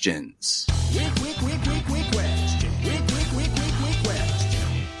questions. Quick question.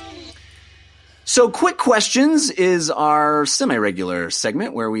 So Quick Questions is our semi-regular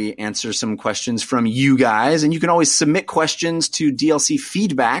segment where we answer some questions from you guys. And you can always submit questions to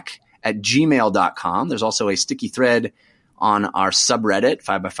dlcfeedback@gmail.com. There's also a sticky thread on our subreddit,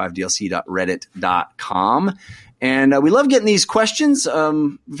 5x5dlc.reddit.com. And we love getting these questions.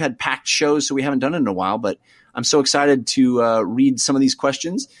 We've had packed shows, so we haven't done it in a while, but I'm so excited to read some of these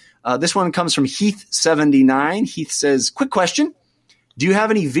questions. This one comes from Heath79. Heath says, quick question. Do you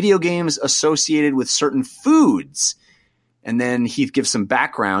have any video games associated with certain foods? And then Heath gives some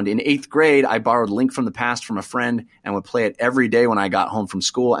background. In 8th grade, I borrowed Link from the Past from a friend and would play it every day when I got home from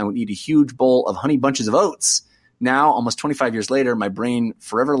school, and would eat a huge bowl of Honey Bunches of Oats. Now, almost 25 years later, my brain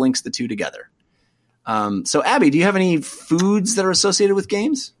forever links the two together. So Abby, do you have any foods that are associated with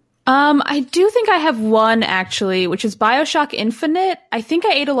games? I do think I have one, actually, which is BioShock Infinite. I think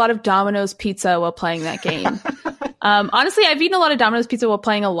I ate a lot of Domino's pizza while playing that game. Honestly, I've eaten a lot of Domino's pizza while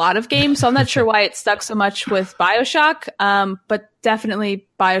playing a lot of games, so I'm not sure why it stuck so much with BioShock, but definitely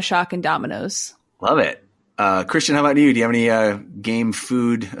BioShock and Domino's. Love it. Christian, how about you? Do you have any game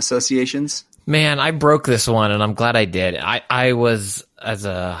food associations? Man, I broke this one, and I'm glad I did. I was, as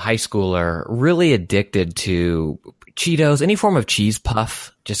a high schooler, really addicted to Cheetos, any form of cheese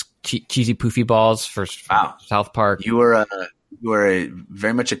puff, just cheesy poofy balls for South Park. You were very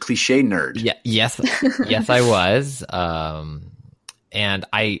much a cliche nerd. Yeah, yes, I was. And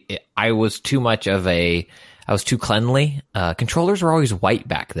I was too much of I was too cleanly. Controllers were always white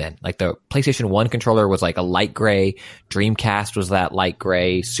back then. Like the PlayStation 1 controller was like a light gray. Dreamcast was that light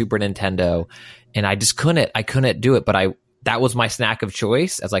gray. Super Nintendo. And I just couldn't do it. But that was my snack of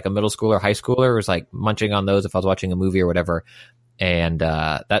choice as like a middle schooler, high schooler. It was like munching on those if I was watching a movie or whatever. And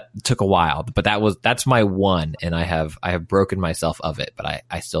that took a while, but that's my one. And I have broken myself of it, but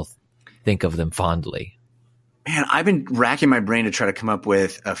I still think of them fondly. Man, I've been racking my brain to try to come up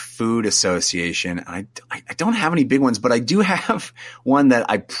with a food association. I don't have any big ones, but I do have one that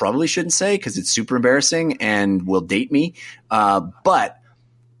I probably shouldn't say because it's super embarrassing and will date me. But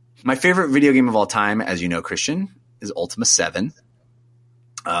my favorite video game of all time, as you know, Christian, is Ultima 7.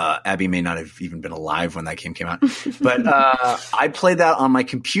 Abby may not have even been alive when that game came out, but I played that on my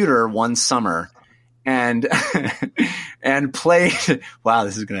computer one summer and played. Wow,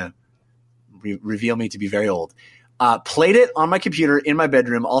 this is gonna reveal me to be very old. Played it on my computer in my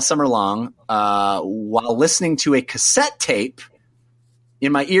bedroom all summer long while listening to a cassette tape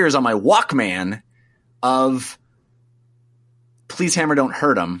in my ears on my Walkman of Please Hammer Don't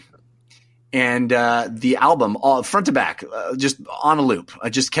Hurt 'Em. And the album, all front to back, just on a loop. I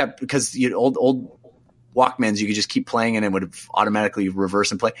just kept, because old Walkmans, you could just keep playing and it would automatically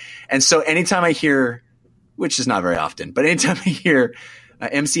reverse and play. And so anytime I hear, which is not very often, but anytime I hear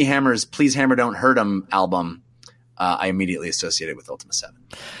MC Hammer's Please Hammer Don't Hurt 'Em album, I immediately associate it with Ultima 7.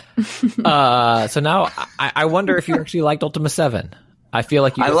 So now I wonder if you actually liked Ultima 7. I feel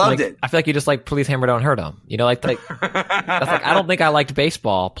like you. I just loved like, it. I feel like you just like Police Hammer Don't Hurt 'Em. You know, like that's like I don't think I liked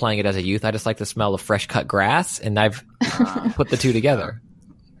baseball playing it as a youth. I just like the smell of fresh cut grass, and I've put the two together.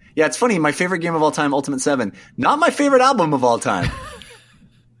 Yeah, it's funny. My favorite game of all time, Ultimate 7. Not my favorite album of all time.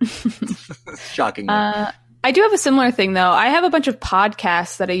 Shocking. I do have a similar thing, though. I have a bunch of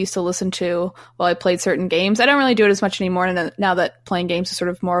podcasts that I used to listen to while I played certain games. I don't really do it as much anymore now that playing games is sort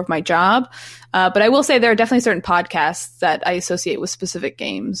of more of my job. But I will say there are definitely certain podcasts that I associate with specific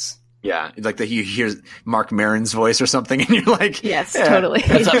games. Yeah, like you hear Mark Maron's voice or something, and you're like, Yes, yeah. totally.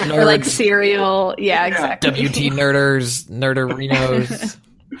 What's up, Or like nerds? Serial. Yeah, exactly. WT nerderinos.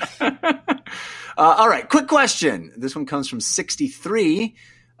 All right, quick question. This one comes from 63.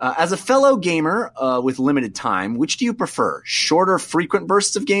 As a fellow gamer with limited time, which do you prefer? Shorter, frequent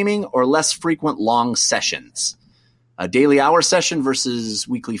bursts of gaming or less frequent, long sessions? A daily hour session versus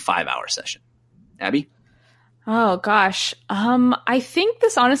weekly 5-hour session. Abby? Oh gosh. I think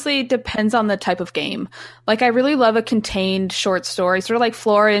this honestly depends on the type of game. Like I really love a contained short story, sort of like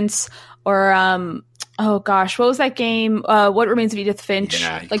Florence or oh gosh, what was that game? What Remains of Edith Finch?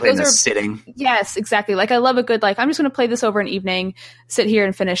 Yeah, like those those are sitting. Yes, exactly. Like I love a good I'm just going to play this over an evening, sit here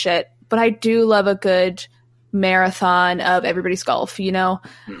and finish it. But I do love a good marathon of Everybody's Golf, you know?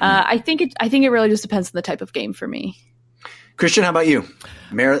 Mm-hmm. I think it really just depends on the type of game for me. Christian, how about you?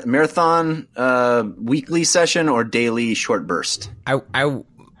 Marathon weekly session or daily short burst?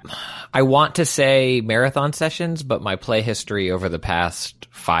 I want to say marathon sessions, but my play history over the past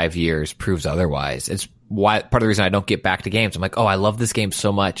 5 years proves otherwise. It's why part of the reason I don't get back to games. I'm like, oh, I love this game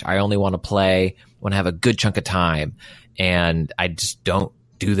so much. I only want to play when I have a good chunk of time, and I just don't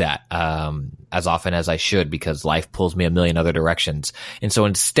do that as often as I should because life pulls me a million other directions. And so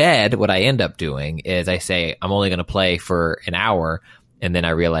instead, what I end up doing is I say I'm only going to play for an hour. And then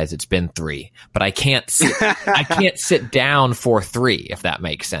I realize it's been 3, but I can't sit down for 3, if that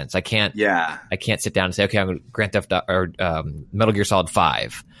makes sense. I can't sit down and say, okay, I'm going to Grand Theft or Metal Gear Solid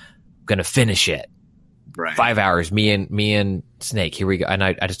 5. I'm going to finish it. Right. 5 hours, me and Snake, here we go. And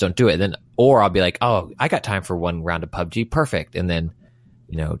I just don't do it. And then, or I'll be like, oh, I got time for one round of PUBG. Perfect. And then,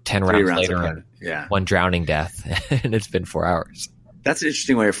 10 rounds later, and one drowning death. And it's been 4 hours. That's an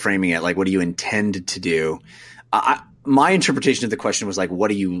interesting way of framing it. Like, what do you intend to do? My interpretation of the question was like, what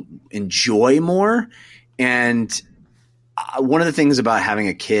do you enjoy more? And one of the things about having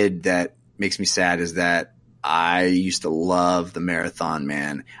a kid that makes me sad is that I used to love the marathon,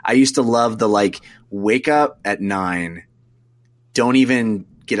 man. I used to love the wake up at 9, don't even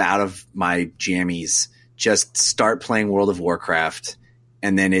get out of my jammies, just start playing World of Warcraft.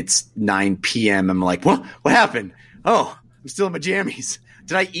 And then it's 9 p.m. I'm like, what happened? Oh, I'm still in my jammies.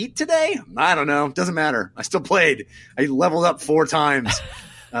 Did I eat today? I don't know. Doesn't matter. I still played. I leveled up 4 times.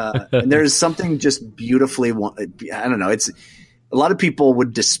 And there's something just beautifully, I don't know. It's a lot of people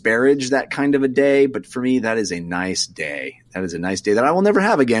would disparage that kind of a day, but for me, that is a nice day. That is a nice day that I will never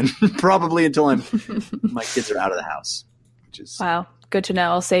have again, probably until my kids are out of the house. Which is Wow. Good to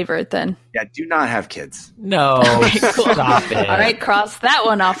know. I'll savor it then. Yeah, do not have kids. No, stop it. All right, cross that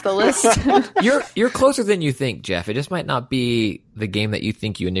one off the list. You're closer than you think, Jeff. It just might not be the game that you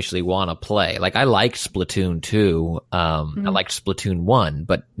think you initially want to play. Like I liked Splatoon 2. I liked Splatoon 1,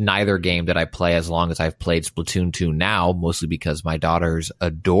 but neither game did I play as long as I've played Splatoon 2 now, mostly because my daughters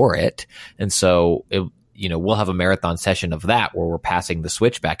adore it. And so we'll have a marathon session of that where we're passing the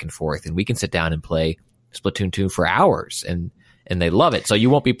Switch back and forth, and we can sit down and play Splatoon 2 for hours, and they love it. So you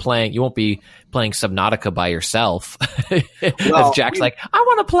won't be playing Subnautica by yourself. As Jack's like, I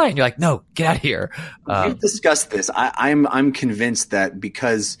want to play. And you're like, no, get out of here. We've discussed this. I'm convinced that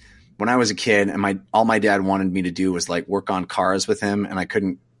because when I was a kid and all my dad wanted me to do was work on cars with him, and I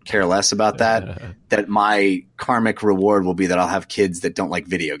couldn't care less about that, that my karmic reward will be that I'll have kids that don't like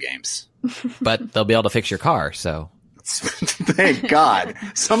video games. But they'll be able to fix your car, so. Thank God.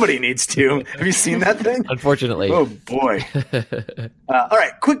 Somebody needs to. Have you seen that thing? Unfortunately. Oh, boy. All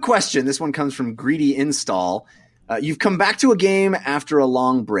right. Quick question. This one comes from Greedy Install. You've come back to a game after a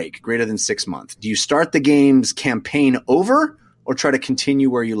long break, greater than 6 months. Do you start the game's campaign over or try to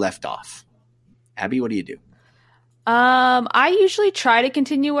continue where you left off? Abby, what do you do? I usually try to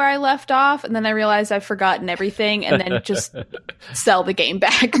continue where I left off, and then I realize I've forgotten everything, and then just sell the game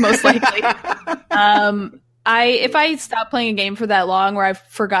back, most likely. If I stop playing a game for that long where I've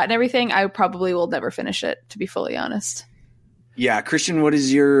forgotten everything, I probably will never finish it, to be fully honest. Yeah, Christian, what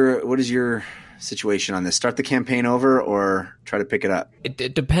is your situation on this? Start the campaign over or try to pick it up?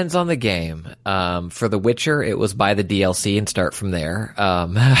 It depends on the game. For The Witcher, it was buy the DLC and start from there.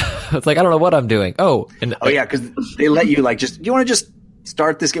 It's like, I don't know what I'm doing. Yeah, because they let you do you want to just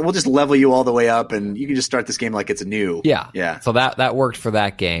start this game. We'll just level you all the way up, and you can just start this game like it's new. Yeah. So that worked for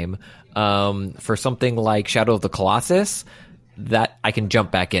that game. For something like Shadow of the Colossus, that I can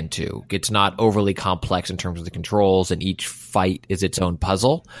jump back into. It's not overly complex in terms of the controls, and each fight is its own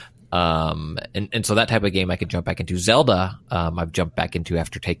puzzle. And so that type of game I could jump back into. Zelda, I've jumped back into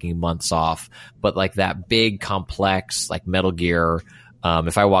after taking months off. But like that big, complex, like Metal Gear,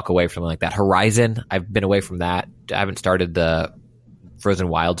 if I walk away from like that, Horizon, I've been away from that. I haven't started the Frozen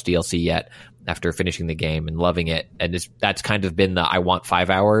Wilds DLC yet after finishing the game and loving it. And that's kind of been I want 5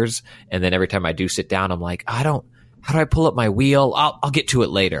 hours. And then every time I do sit down, I'm like, how do I pull up my wheel? I'll get to it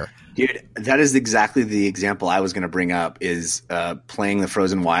later. Dude, that is exactly the example I was going to bring up is playing the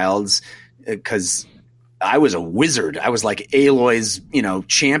Frozen Wilds, because I was a wizard. I was like Aloy's,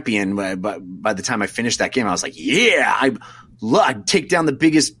 champion. By the time I finished that game, I was like, yeah, I take down the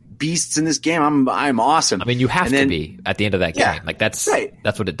biggest beasts in this game. I'm awesome. I mean, you have to be at the end of that game. Yeah, like that's right.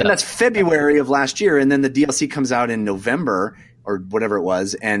 That's what it does. And that's February of last year, and then the DLC comes out in November or whatever it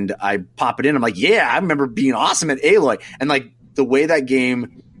was, and I pop it in. I'm like, yeah, I remember being awesome at Aloy, and like the way that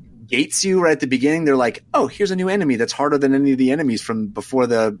game gates you right at the beginning, they're like, oh, here's a new enemy that's harder than any of the enemies from before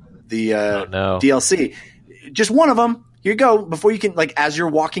the DLC. Just one of them. Here you go. Before you can, like, as you're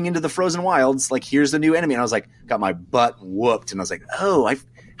walking into the Frozen Wilds, like, here's the new enemy. And I was like, got my butt whooped. And I was like, oh,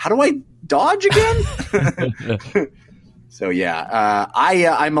 how do I dodge again? So yeah,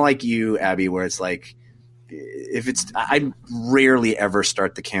 I'm like you, Abby, where it's like, I rarely ever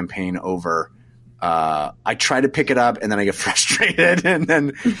start the campaign over. I try to pick it up and then I get frustrated and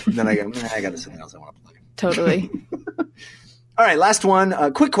then I go, I got something else I want to play. Totally. All right, last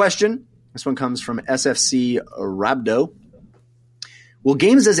one. Quick question. This one comes from SFC Rabdo. Will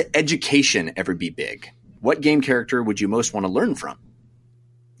games as education ever be big? What game character would you most want to learn from?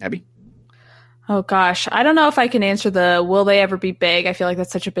 Abby? Oh gosh, I don't know if I can answer the will they ever be big. I feel like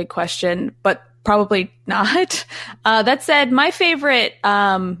that's such a big question, but probably not. That said, my favorite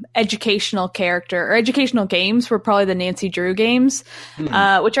educational character or educational games were probably the Nancy Drew games,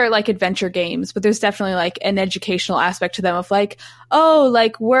 which are like adventure games, but there's definitely like an educational aspect to them of like, oh,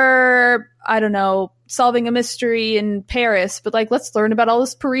 like we're, I don't know, solving a mystery in Paris, but like let's learn about all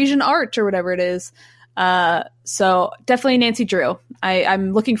this Parisian art or whatever it is. So definitely Nancy Drew.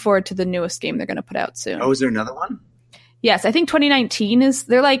 I'm looking forward to the newest game they're going to put out soon. Oh, is there another one? Yes, I think 2019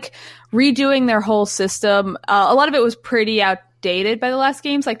 they're like redoing their whole system. A lot of it was pretty outdated by the last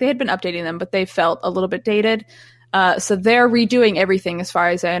games. Like they had been updating them, but they felt a little bit dated. So they're redoing everything as far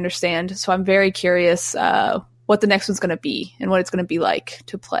as I understand. So I'm very curious what the next one's going to be and what it's going to be like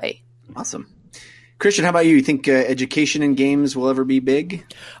to play. Awesome. Christian, how about you? You think education in games will ever be big?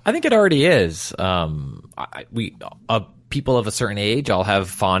 I think it already is. People of a certain age all have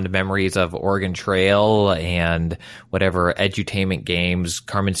fond memories of Oregon Trail and whatever edutainment games,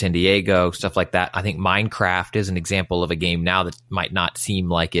 Carmen Sandiego, stuff like that. I think Minecraft is an example of a game now that might not seem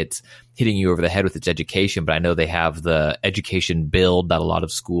like it's hitting you over the head with its education, but I know they have the education build that a lot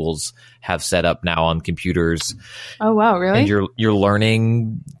of schools have set up now on computers. Oh wow, really? And you're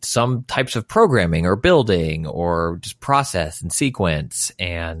learning some types of programming or building or just process and sequence.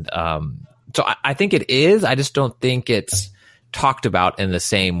 And so I think it is. I just don't think it's talked about in the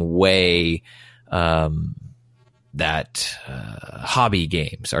same way that hobby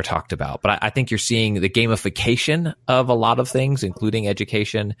games are talked about. But I think you're seeing the gamification of a lot of things, including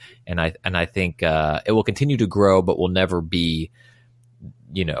education. And I think it will continue to grow, but will never be,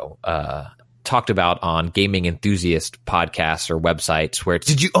 talked about on gaming enthusiast podcasts or websites where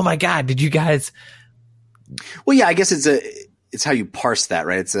oh my God, did you guys? Well, yeah, I guess it's how you parse that,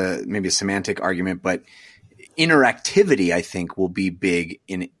 right? It's maybe a semantic argument, but interactivity, I think, will be big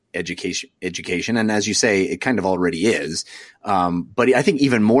in education. And as you say, it kind of already is. But I think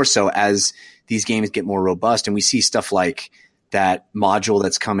even more so as these games get more robust and we see stuff like that module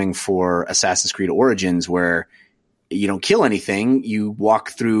that's coming for Assassin's Creed Origins where you don't kill anything. You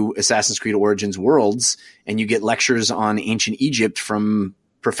walk through Assassin's Creed Origins worlds and you get lectures on ancient Egypt from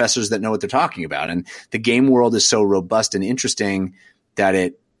professors that know what they're talking about. And the game world is so robust and interesting that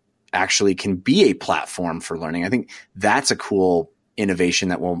it actually can be a platform for learning. I think that's a cool innovation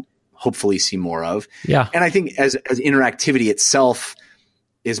that we'll hopefully see more of. Yeah. And I think as interactivity itself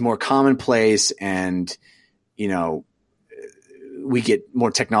is more commonplace and, we get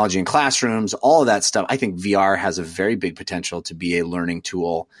more technology in classrooms, all of that stuff. I think VR has a very big potential to be a learning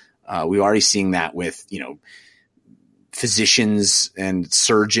tool. We're already seeing that with, physicians and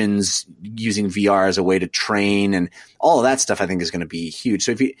surgeons using VR as a way to train, and all of that stuff I think is going to be huge.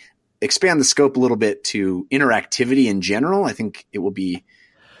 So if you expand the scope a little bit to interactivity in general, I think it will be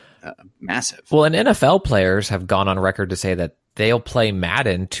massive. Well, and NFL players have gone on record to say that they'll play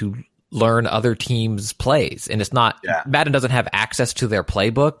Madden to learn other teams' plays. And it's not, Madden doesn't have access to their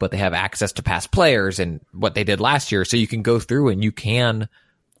playbook, but they have access to past players and what they did last year. So you can go through and you can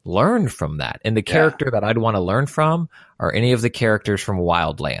learn from that. And the character that I'd want to learn from are any of the characters from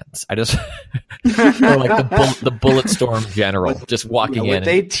Wildlands. I just, or like the Bulletstorm general, just walking in. What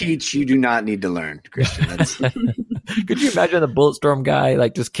they teach, you do not need to learn, Christian. That's... Could you imagine the Bulletstorm guy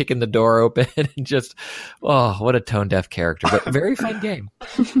like just kicking the door open and just, oh, what a tone deaf character, but very fun game.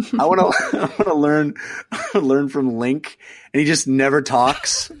 I want to learn from Link, and he just never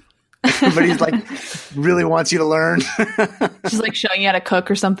talks. But he's like, really wants you to learn. Just like showing you how to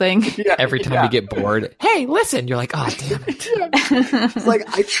cook or something. Yeah, Every time you get bored, hey, listen, you're like, oh, damn it. It's like,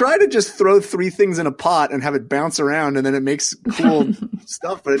 I try to just throw 3 things in a pot and have it bounce around, and then it makes cool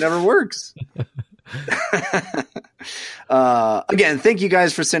stuff, but it never works. Again, thank you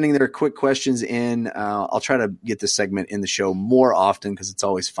guys for sending their quick questions in. I'll try to get this segment in the show more often because it's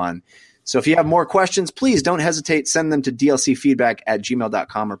always fun. So if you have more questions, please don't hesitate. Send them to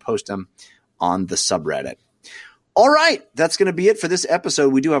dlcfeedback@gmail.com or post them on the subreddit. All right. That's going to be it for this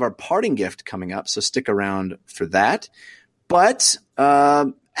episode. We do have our parting gift coming up, so stick around for that. But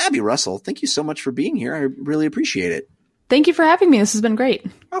Abby Russell, thank you so much for being here. I really appreciate it. Thank you for having me. This has been great.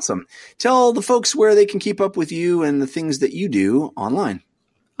 Awesome. Tell the folks where they can keep up with you and the things that you do online.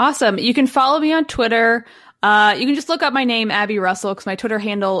 Awesome. You can follow me on Twitter. You can just look up my name, Abby Russell, because my Twitter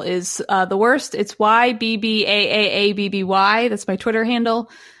handle is the worst. It's YBBAAABBY. That's my Twitter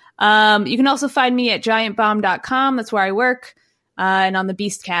handle. You can also find me at giantbomb.com. That's where I work. And on the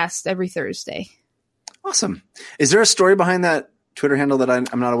Beastcast every Thursday. Awesome. Is there a story behind that Twitter handle that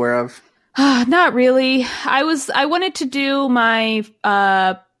I'm not aware of? Not really. I wanted to do my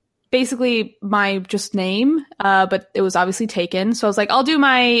basically my just name, but it was obviously taken. So I was like, I'll do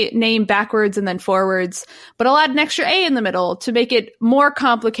my name backwards and then forwards, but I'll add an extra A in the middle to make it more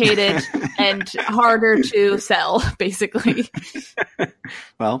complicated and harder to sell, basically.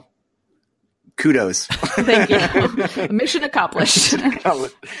 Well, kudos. Thank you. Mission accomplished.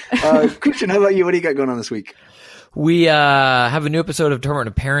 Christian, how about you? What do you got going on this week? We have a new episode of Department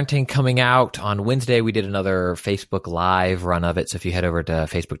of Parenting coming out on Wednesday. We did another Facebook Live run of it. So if you head over to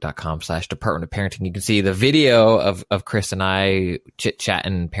facebook.com/Department of Parenting, you can see the video of Chris and I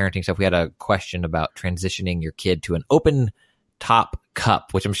chit-chatting parenting stuff. We had a question about transitioning your kid to an open top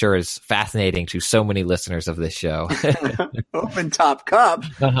cup, which I'm sure is fascinating to so many listeners of this show. Open top cup?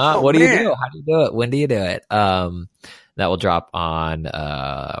 Oh, what do you do? How do you do it? When do you do it? That will drop on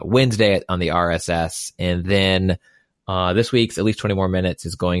Wednesday on the RSS. And then this week's At Least 20 More Minutes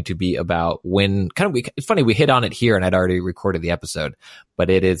is going to be about when it's funny, we hit on it here and I'd already recorded the episode, but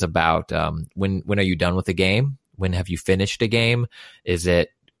it is about when are you done with the game? When have you finished a game? Is it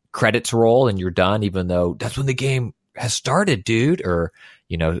credits roll and you're done, even though that's when the game has started, dude? Or,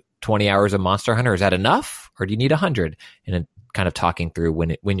 20 hours of Monster Hunter, is that enough? Or do you need 100? And then kind of talking through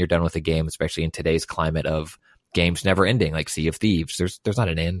when you're done with the game, especially in today's climate of games never ending, like Sea of Thieves. There's not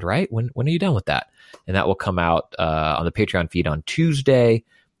an end, right? When are you done with that? And that will come out on the Patreon feed on Tuesday,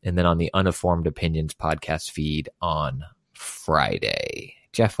 and then on the Uninformed Opinions podcast feed on Friday.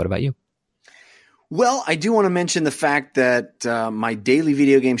 Jeff, what about you? Well, I do want to mention the fact that my daily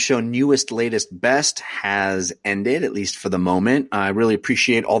video game show, Newest, Latest, Best, has ended, at least for the moment. I really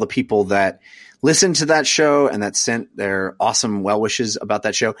appreciate all the people that listened to that show and that sent their awesome well wishes about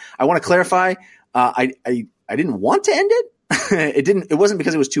that show. I want to clarify, I didn't want to end it. It wasn't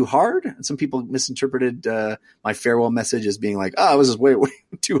because it was too hard. Some people misinterpreted my farewell message as being like, oh, it was just way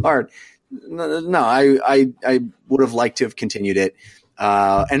too hard. No, I would have liked to have continued it.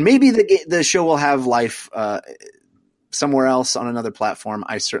 And maybe the show will have life somewhere else on another platform.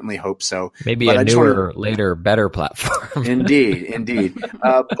 I certainly hope so. Maybe a newer, later, better platform. Indeed.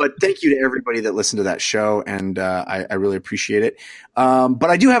 But thank you to everybody that listened to that show, and I really appreciate it. But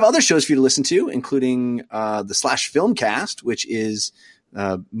I do have other shows for you to listen to, including the Slash Filmcast, which is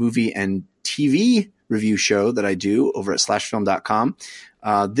a movie and TV review show that I do over at slashfilm.com.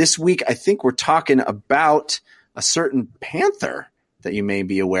 This week, I think we're talking about a certain panther that you may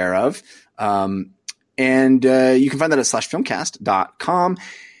be aware of. And you can find that at slashfilmcast.com.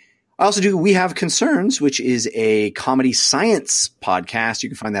 I also do We Have Concerns, which is a comedy science podcast. You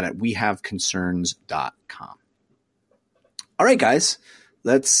can find that at wehaveconcerns.com. All right, guys,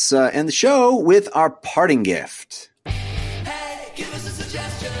 let's end the show with our parting gift. Hey, give us a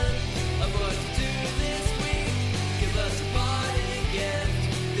suggestion of what to do this week. Give us a parting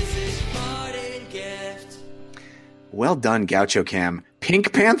gift. This is your parting gift. Well done, Gaucho Cam.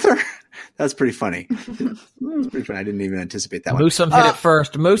 Pink Panther? That's pretty funny. That's pretty funny. I didn't even anticipate that one. Moosum hit it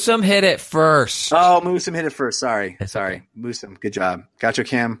first. Moosum hit it first. Oh, Moosum hit it first. Sorry. Moosum. Good job. Gotcha,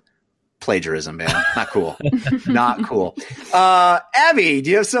 Cam. Plagiarism, man. Not cool. Not cool. Abby, do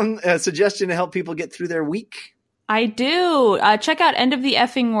you have some suggestion to help people get through their week? I do. Check out End of the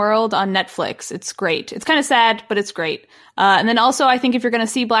Effing World on Netflix. It's great. It's kind of sad, but it's great. And then also, I think if you're going to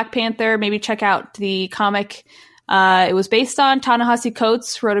see Black Panther, maybe check out the comic. It was based on Ta-Nehisi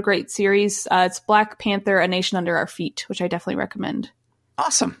Coates, wrote a great series. It's Black Panther, A Nation Under Our Feet, which I definitely recommend.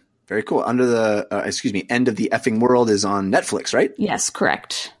 Awesome. Very cool. End of the Effing World is on Netflix, right? Yes,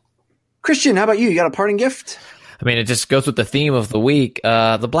 correct. Christian, how about you? You got a parting gift? I mean, it just goes with the theme of the week.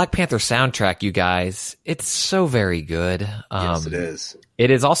 The Black Panther soundtrack, you guys, it's so very good. Yes, it is.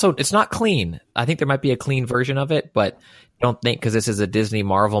 It is also, it's not clean. I think there might be a clean version of it, but don't think because this is a Disney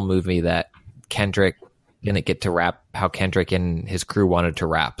Marvel movie that Kendrick didn't get to rap how Kendrick and his crew wanted to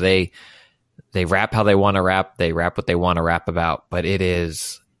rap. They rap how they want to rap. They rap what they want to rap about, but it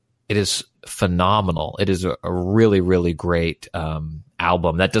is phenomenal. It is a really, really great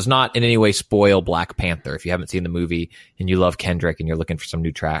album that does not in any way spoil Black Panther. If you haven't seen the movie and you love Kendrick and you're looking for some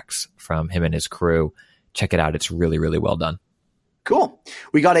new tracks from him and his crew, check it out. It's really, really well done. Cool.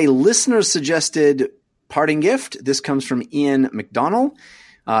 We got a listener suggested parting gift. This comes from Ian McDonald.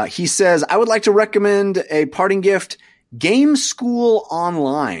 He says, I would like to recommend a parting gift, Game School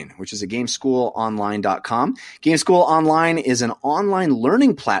Online, which is at gameschoolonline.com. Game School Online is an online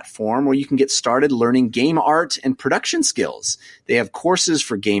learning platform where you can get started learning game art and production skills. They have courses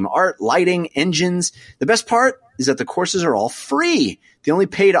for game art, lighting, engines. The best part is that the courses are all free. The only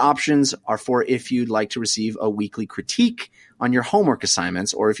paid options are for if you'd like to receive a weekly critique on your homework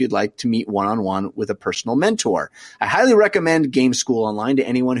assignments, or if you'd like to meet one-on-one with a personal mentor. I highly recommend Game School Online to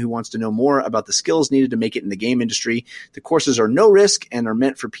anyone who wants to know more about the skills needed to make it in the game industry. The courses are no risk and are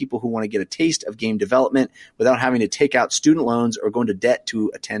meant for people who want to get a taste of game development without having to take out student loans or go into debt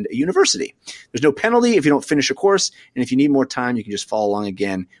to attend a university. There's no penalty if you don't finish a course, and if you need more time, you can just follow along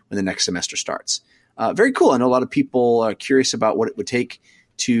again when the next semester starts. Very cool. I know a lot of people are curious about what it would take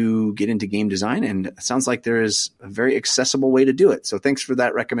to get into game design, and it sounds like there is a very accessible way to do it. So thanks for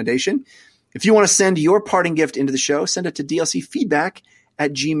that recommendation. If you want to send your parting gift into the show, send it to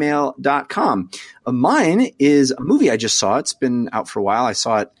dlcfeedback@gmail.com. Mine is a movie I just saw. It's been out for a while. I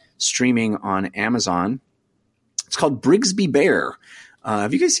saw it streaming on Amazon. It's called Brigsby Bear.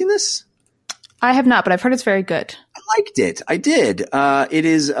 Have you guys seen this? I have not, but I've heard it's very good. I liked it. I did. It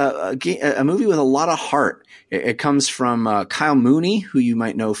is a movie with a lot of heart. It comes from Kyle Mooney, who you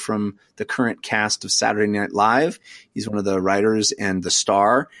might know from the current cast of Saturday Night Live. He's one of the writers and the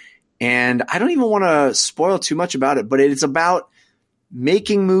star. And I don't even want to spoil too much about it, but it's about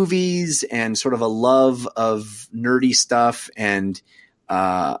making movies and sort of a love of nerdy stuff. And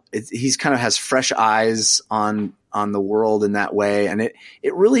he's kind of has fresh eyes on the world in that way. And it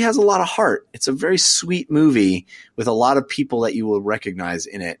really has a lot of heart. It's a very sweet movie with a lot of people that you will recognize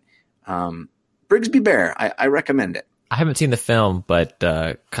in it. Brigsby Bear, I recommend it. I haven't seen the film, but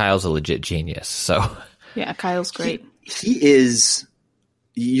Kyle's a legit genius. So Yeah, Kyle's great. He is,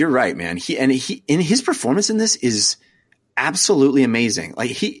 you're right, man. His performance in this is absolutely amazing.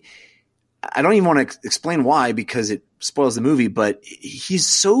 Like I don't even want to explain why because it spoils the movie, but he's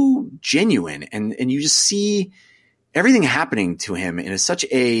so genuine and you just see everything happening to him in such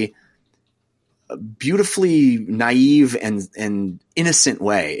a beautifully naive and innocent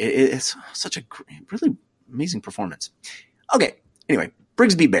way. It's such a really amazing performance. Okay. Anyway,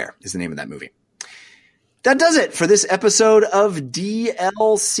 Brigsby Bear is the name of that movie. That does it for this episode of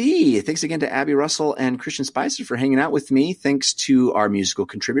DLC. Thanks again to Abby Russell and Christian Spicer for hanging out with me. Thanks to our musical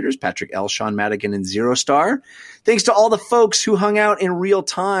contributors, Patrick L., Sean Madigan, and Zero Star. Thanks to all the folks who hung out in real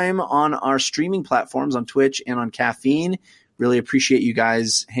time on our streaming platforms on Twitch and on Caffeine. Really appreciate you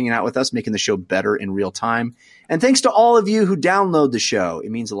guys hanging out with us, making the show better in real time. And thanks to all of you who download the show.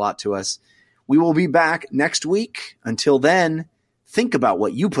 It means a lot to us. We will be back next week. Until then, think about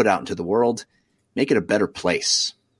what you put out into the world. Make it a better place.